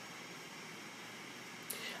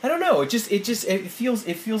 I don't know. It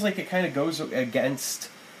feels like it kind of goes against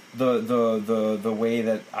the way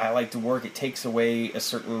that I like to work. It takes away a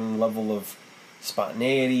certain level of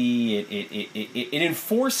spontaneity. It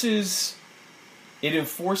enforces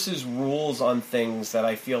rules on things that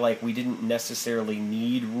I feel like we didn't necessarily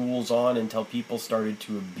need rules on until people started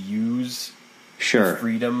to abuse the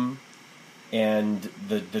freedom and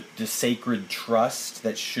the sacred trust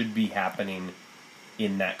that should be happening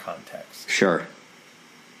in that context. Sure.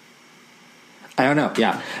 I don't know.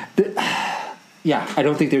 Yeah. I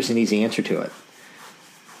don't think there's an easy answer to it.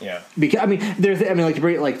 Yeah. Because there've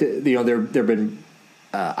been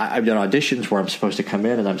I've done auditions where I'm supposed to come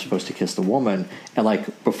in and I'm supposed to kiss the woman, and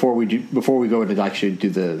like before we go in to actually do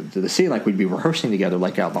the scene, like we'd be rehearsing together,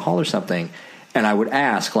 like out in the hall or something, and I would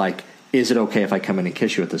ask, like, is it okay if I come in and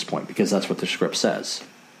kiss you at this point, because that's what the script says,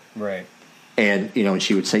 right? And and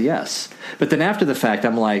she would say yes, but then after the fact,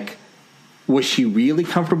 I'm like, was she really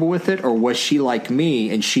comfortable with it, or was she like me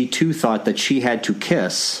and she too thought that she had to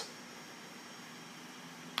kiss,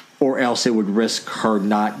 or else it would risk her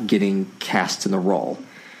not getting cast in the role?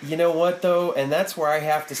 You know what, though? And that's where I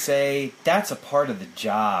have to say, that's a part of the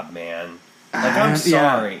job, man. Like, I'm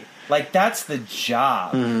sorry. Yeah. Like, that's the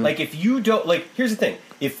job. Mm-hmm. Like, if you don't... Like, here's the thing.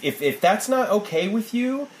 If that's not okay with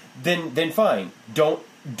you, then fine. Don't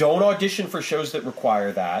audition for shows that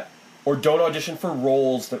require that. Or don't audition for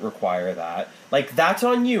roles that require that. Like, that's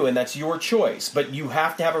on you, and that's your choice. But you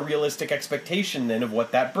have to have a realistic expectation, then, of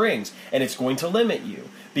what that brings. And it's going to limit you.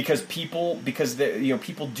 Because people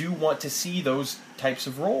do want to see those types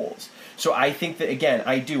of roles. So I think that, again,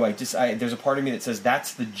 there's a part of me that says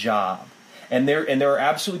that's the job. And there are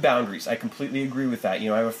absolutely boundaries. I completely agree with that.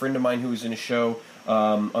 I have a friend of mine who was in a show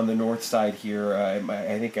on the north side here,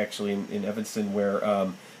 I think actually in Evanston, where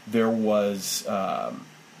there was...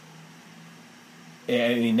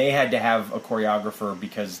 they had to have a choreographer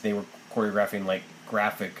because they were choreographing, like,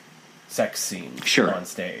 graphic sex scenes on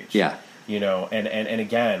stage. Yeah. And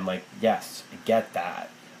again, like, yes, I get that.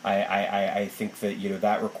 I think that,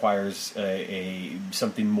 that requires a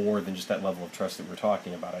something more than just that level of trust that we're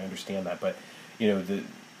talking about. I understand that. But,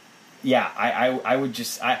 I would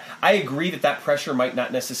just... I agree that pressure might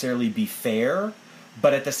not necessarily be fair,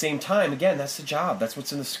 but at the same time, again, that's the job. That's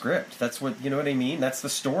what's in the script. That's what, you know what I mean? That's the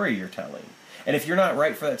story you're telling. And if you're not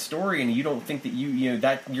right for that story, and you don't think that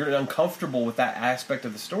that you're uncomfortable with that aspect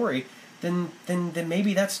of the story, then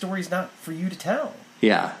maybe that story's not for you to tell.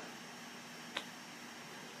 Yeah.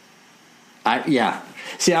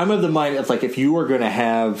 See, I'm of the mind of, like, if you are going to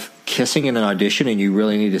have kissing in an audition and you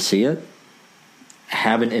really need to see it,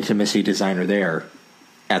 have an intimacy designer there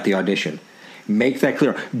at the audition. Make that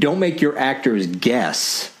clear. Don't make your actors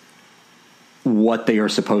guess what they are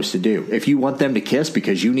supposed to do. If you want them to kiss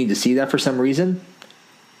because you need to see that for some reason,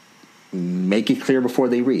 make it clear before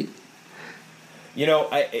they read.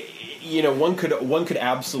 One could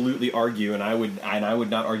absolutely argue, and I would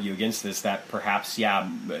not argue against this, that perhaps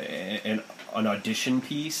an audition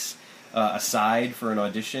piece aside for an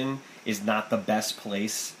audition is not the best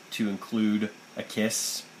place to include a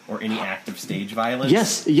kiss or any act of stage violence.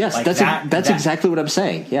 Yes, like that's exactly what I'm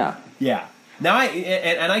saying. Yeah. Now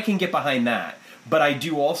I can get behind that, but I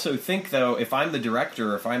do also think, though, if I'm the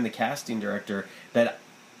director, or if I'm the casting director, that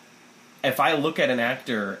if I look at an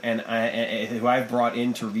actor who I've brought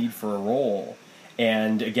in to read for a role,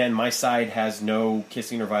 and again my side has no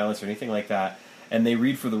kissing or violence or anything like that, and they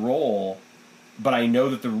read for the role, but I know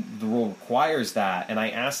that the role requires that, and I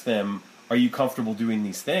ask them, "Are you comfortable doing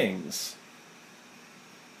these things?"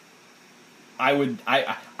 I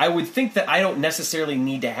would think that I don't necessarily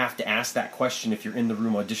need to have to ask that question if you're in the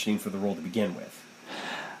room auditioning for the role to begin with.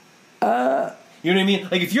 You know what I mean?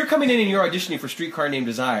 Like, if you're coming in and you're auditioning for Streetcar Named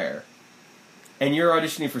Desire, and you're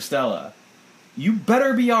auditioning for Stella, you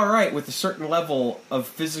better be all right with a certain level of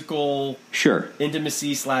physical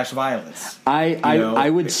intimacy / violence. I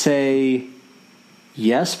would say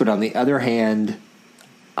yes, but on the other hand,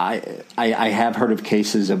 I have heard of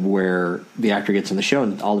cases of where the actor gets in the show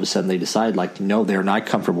and all of a sudden they decide, like, no, they're not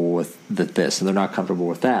comfortable with this and they're not comfortable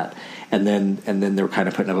with that, and then they're kind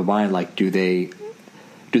of putting up a bind, like, do they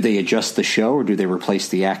adjust the show or do they replace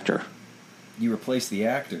the actor? You replace the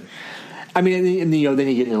actor. I mean, then you get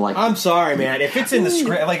into, like, I'm sorry, man. If it's in the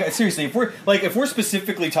script, like, seriously, if we're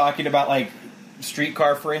specifically talking about, like,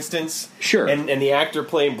 Streetcar, for instance, sure, and the actor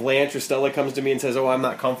playing Blanche or Stella comes to me and says, "Oh, I'm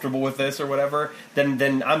not comfortable with this" or whatever,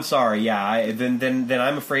 then I'm sorry, then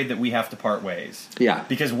I'm afraid that we have to part ways. Yeah,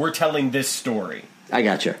 because we're telling this story. I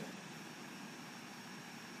gotcha.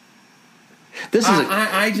 There's a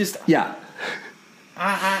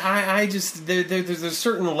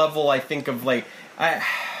certain level, I think, of, like,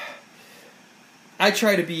 I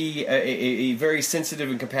try to be a very sensitive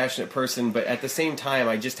and compassionate person, but at the same time,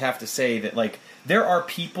 I just have to say that, like, there are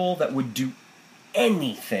people that would do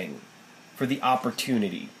anything for the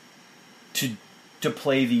opportunity to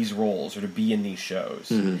play these roles or to be in these shows.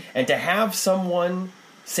 Mm-hmm. And to have someone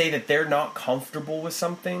say that they're not comfortable with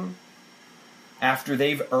something after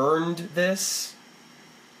they've earned this,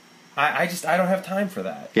 I don't have time for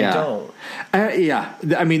that. Yeah. I don't. Yeah.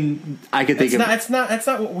 I mean, I could think that's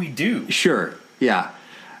not what we do. Sure. Yeah.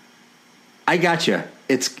 I gotcha.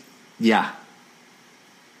 It's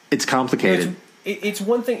complicated. It's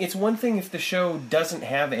one thing. It's one thing if the show doesn't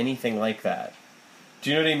have anything like that. Do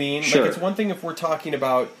you know what I mean? Sure. Like, it's one thing if we're talking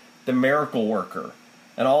about The Miracle Worker,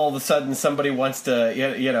 and all of a sudden somebody wants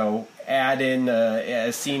to, add in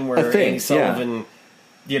a scene where Amy Sullivan,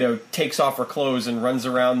 takes off her clothes and runs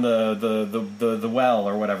around the well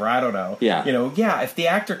or whatever. I don't know. Yeah. If the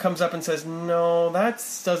actor comes up and says, "No, that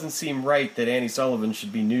doesn't seem right that Annie Sullivan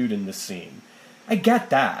should be nude in this scene," I get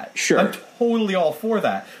that. Sure. I'm totally all for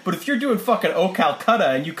that. But if you're doing fucking O Calcutta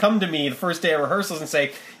and you come to me the first day of rehearsals and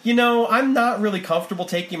say, I'm not really comfortable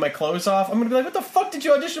taking my clothes off, I'm going to be like, what the fuck did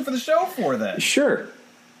you audition for the show for then? Sure.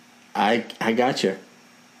 I gotcha.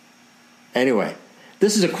 Anyway,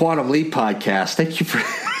 this is a Quantum Leap podcast. Thank you for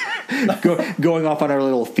going off on our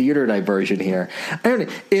little theater diversion here.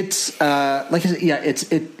 It's like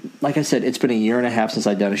I said, it's been a year and a half since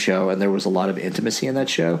I'd done a show, and there was a lot of intimacy in that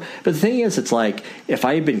show. But the thing is, it's like if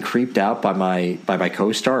I had been creeped out by my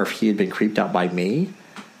co-star, if he had been creeped out by me,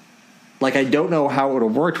 like, I don't know how it would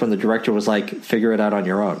have worked when the director was like, "Figure it out on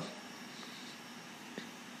your own."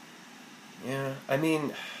 Yeah, I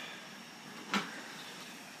mean,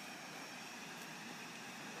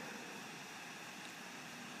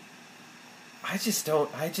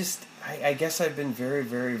 I guess I've been very,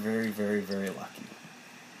 very, very, very, very lucky.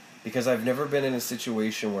 Because I've never been in a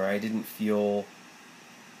situation where I didn't feel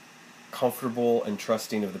comfortable and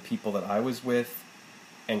trusting of the people that I was with,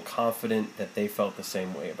 and confident that they felt the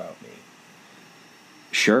same way about me.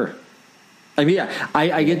 Sure. I mean, yeah,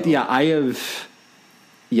 I get, yeah, I have,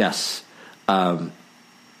 yes.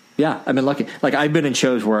 Yeah, I've been lucky. Like, I've been in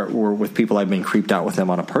shows where with people I've been creeped out with them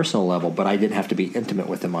on a personal level, but I didn't have to be intimate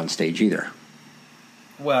with them on stage either.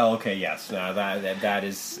 Well, okay, yes. No,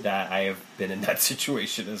 that I have been in that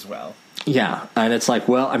situation as well. Yeah, and it's like,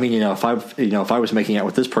 well, I mean, if I was making out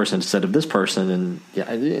with this person instead of this person, and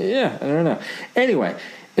yeah, I don't know. Anyway,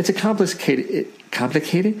 it's a complicated.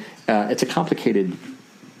 It's a complicated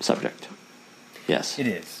subject. Yes, it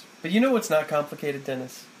is. But you know what's not complicated,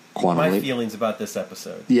 Dennis? Quantum Leap. My feelings about this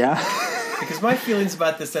episode. Yeah, because my feelings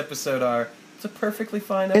about this episode are, it's a perfectly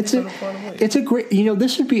fine episode of Quantum Leap. It's a great.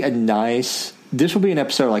 This would be a nice. This would be an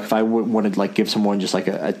episode, like, if I wanted to, like, give someone just like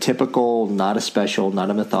a typical, not a special, not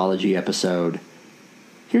a mythology episode.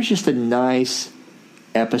 Here's just a nice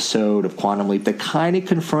episode of Quantum Leap that kind of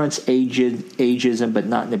confronts ageism, but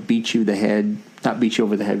not in a beat you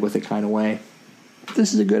over the head with it kind of way.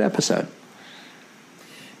 This is a good episode.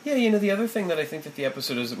 Yeah, the other thing that I think that the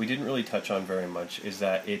episode is that we didn't really touch on very much is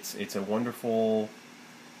that it's a wonderful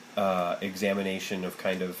examination of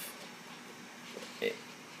kind of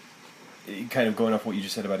going off what you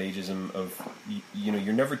just said about ageism, of,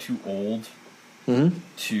 you're never too old mm-hmm.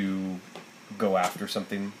 to go after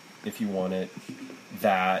something if you want it,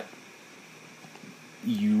 that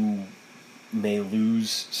you may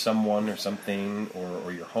lose someone or something,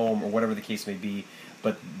 or your home, or whatever the case may be,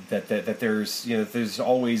 but that there's there's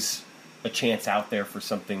always a chance out there for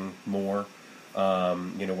something more,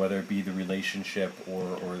 whether it be the relationship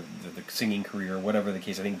or the singing career, whatever the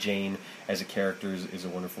case. I think Jane as a character is a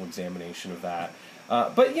wonderful examination of that.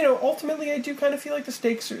 But ultimately, I do kind of feel like the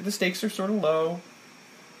stakes are sort of low.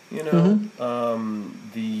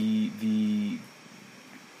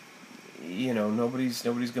 Nobody's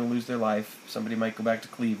going to lose their life. Somebody might go back to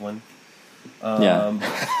Cleveland. But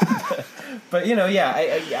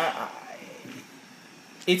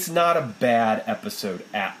it's not a bad episode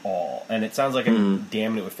at all, and it sounds like I'm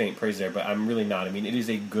damning it with faint praise there, but I'm really not. I mean, it is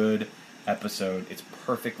a good episode. It's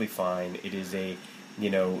perfectly fine. It is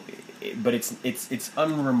but it's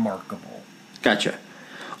unremarkable. Gotcha.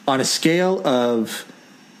 On a scale of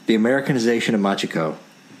the Americanization of Machiko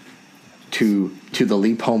to the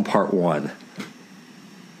Leap Home Part 1.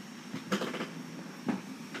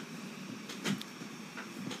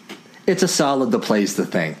 It's a solid that plays the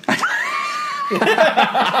thing.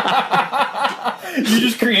 You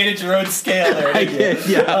just created your own scale there. I did,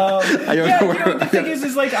 yeah. I don't know where, the thing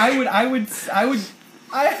is like I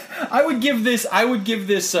would give this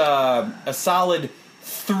a solid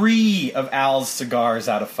 3 of Al's cigars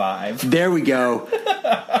out of 5. There we go.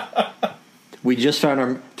 We just found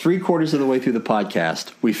our 3/4 of the way through the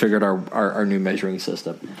podcast. We figured our new measuring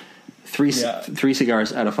system. Three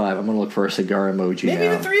cigars out of 5. I'm going to look for a cigar emoji. Maybe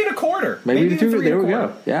now. the 3 1/4. Maybe the 3. There we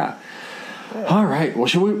go. Yeah. All right. Well,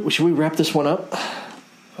 should we wrap this one up?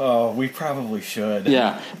 Oh, we probably should.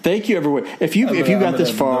 Yeah. Thank you, everyone. If you got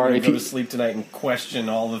this far, if you go to sleep tonight and question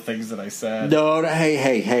all the things that I said. No.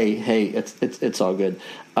 Hey. It's all good.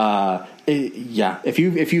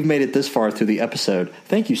 If you've made it this far through the episode,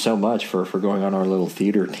 thank you so much for going on our little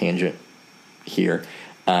theater tangent here.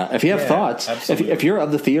 If you have thoughts, if you're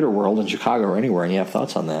of the theater world in Chicago or anywhere, and you have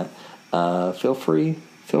thoughts on that, feel free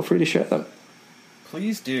to share them.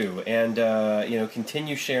 Please do, and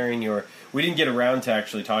continue sharing your. We didn't get around to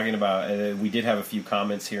actually talking about. We did have a few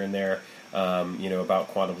comments here and there, about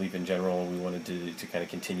Quantum Leap in general. We wanted to kind of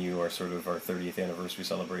continue our 30th anniversary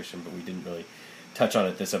celebration, but we didn't really touch on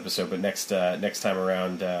it this episode. But next time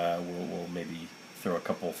around, we'll maybe throw a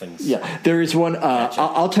couple things. Yeah, there is one.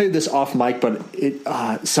 I'll tell you this off mic, but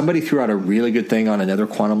somebody threw out a really good thing on another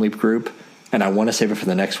Quantum Leap group, and I want to save it for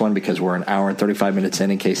the next one because we're an hour and 35 minutes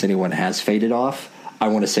in case anyone has faded off. I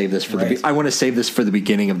want to save this for the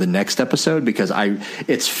beginning of the next episode because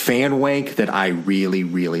it's fan wank that I really,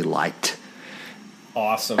 really liked.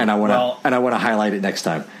 Awesome. And I want to highlight it next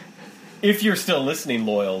time. If you're still listening,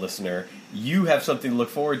 loyal listener, you have something to look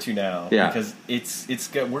forward to now. Yeah. Because it's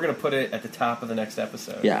good. We're going to put it at the top of the next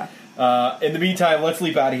episode. Yeah. In the meantime, let's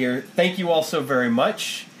leap out of here. Thank you all so very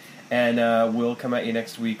much. And we'll come at you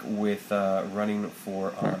next week with Running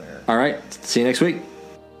for Honor. All right. See you next week.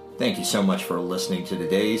 Thank you so much for listening to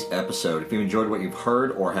today's episode. If you enjoyed what you've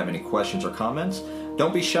heard or have any questions or comments,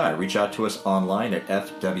 don't be shy. Reach out to us online at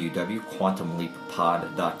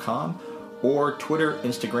fwwquantumleappod.com or Twitter,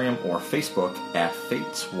 Instagram, or Facebook at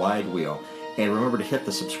Fates Wide Wheel. And remember to hit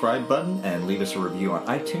the subscribe button and leave us a review on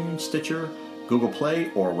iTunes, Stitcher, Google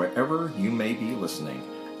Play, or wherever you may be listening.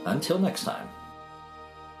 Until next time.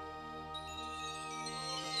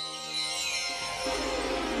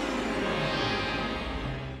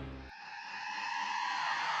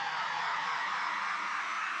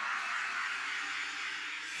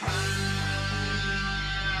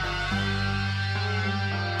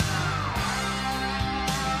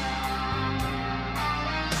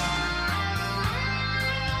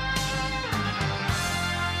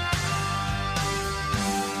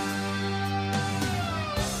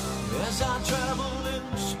 As I travel in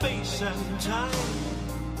space and time,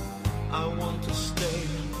 I want to stay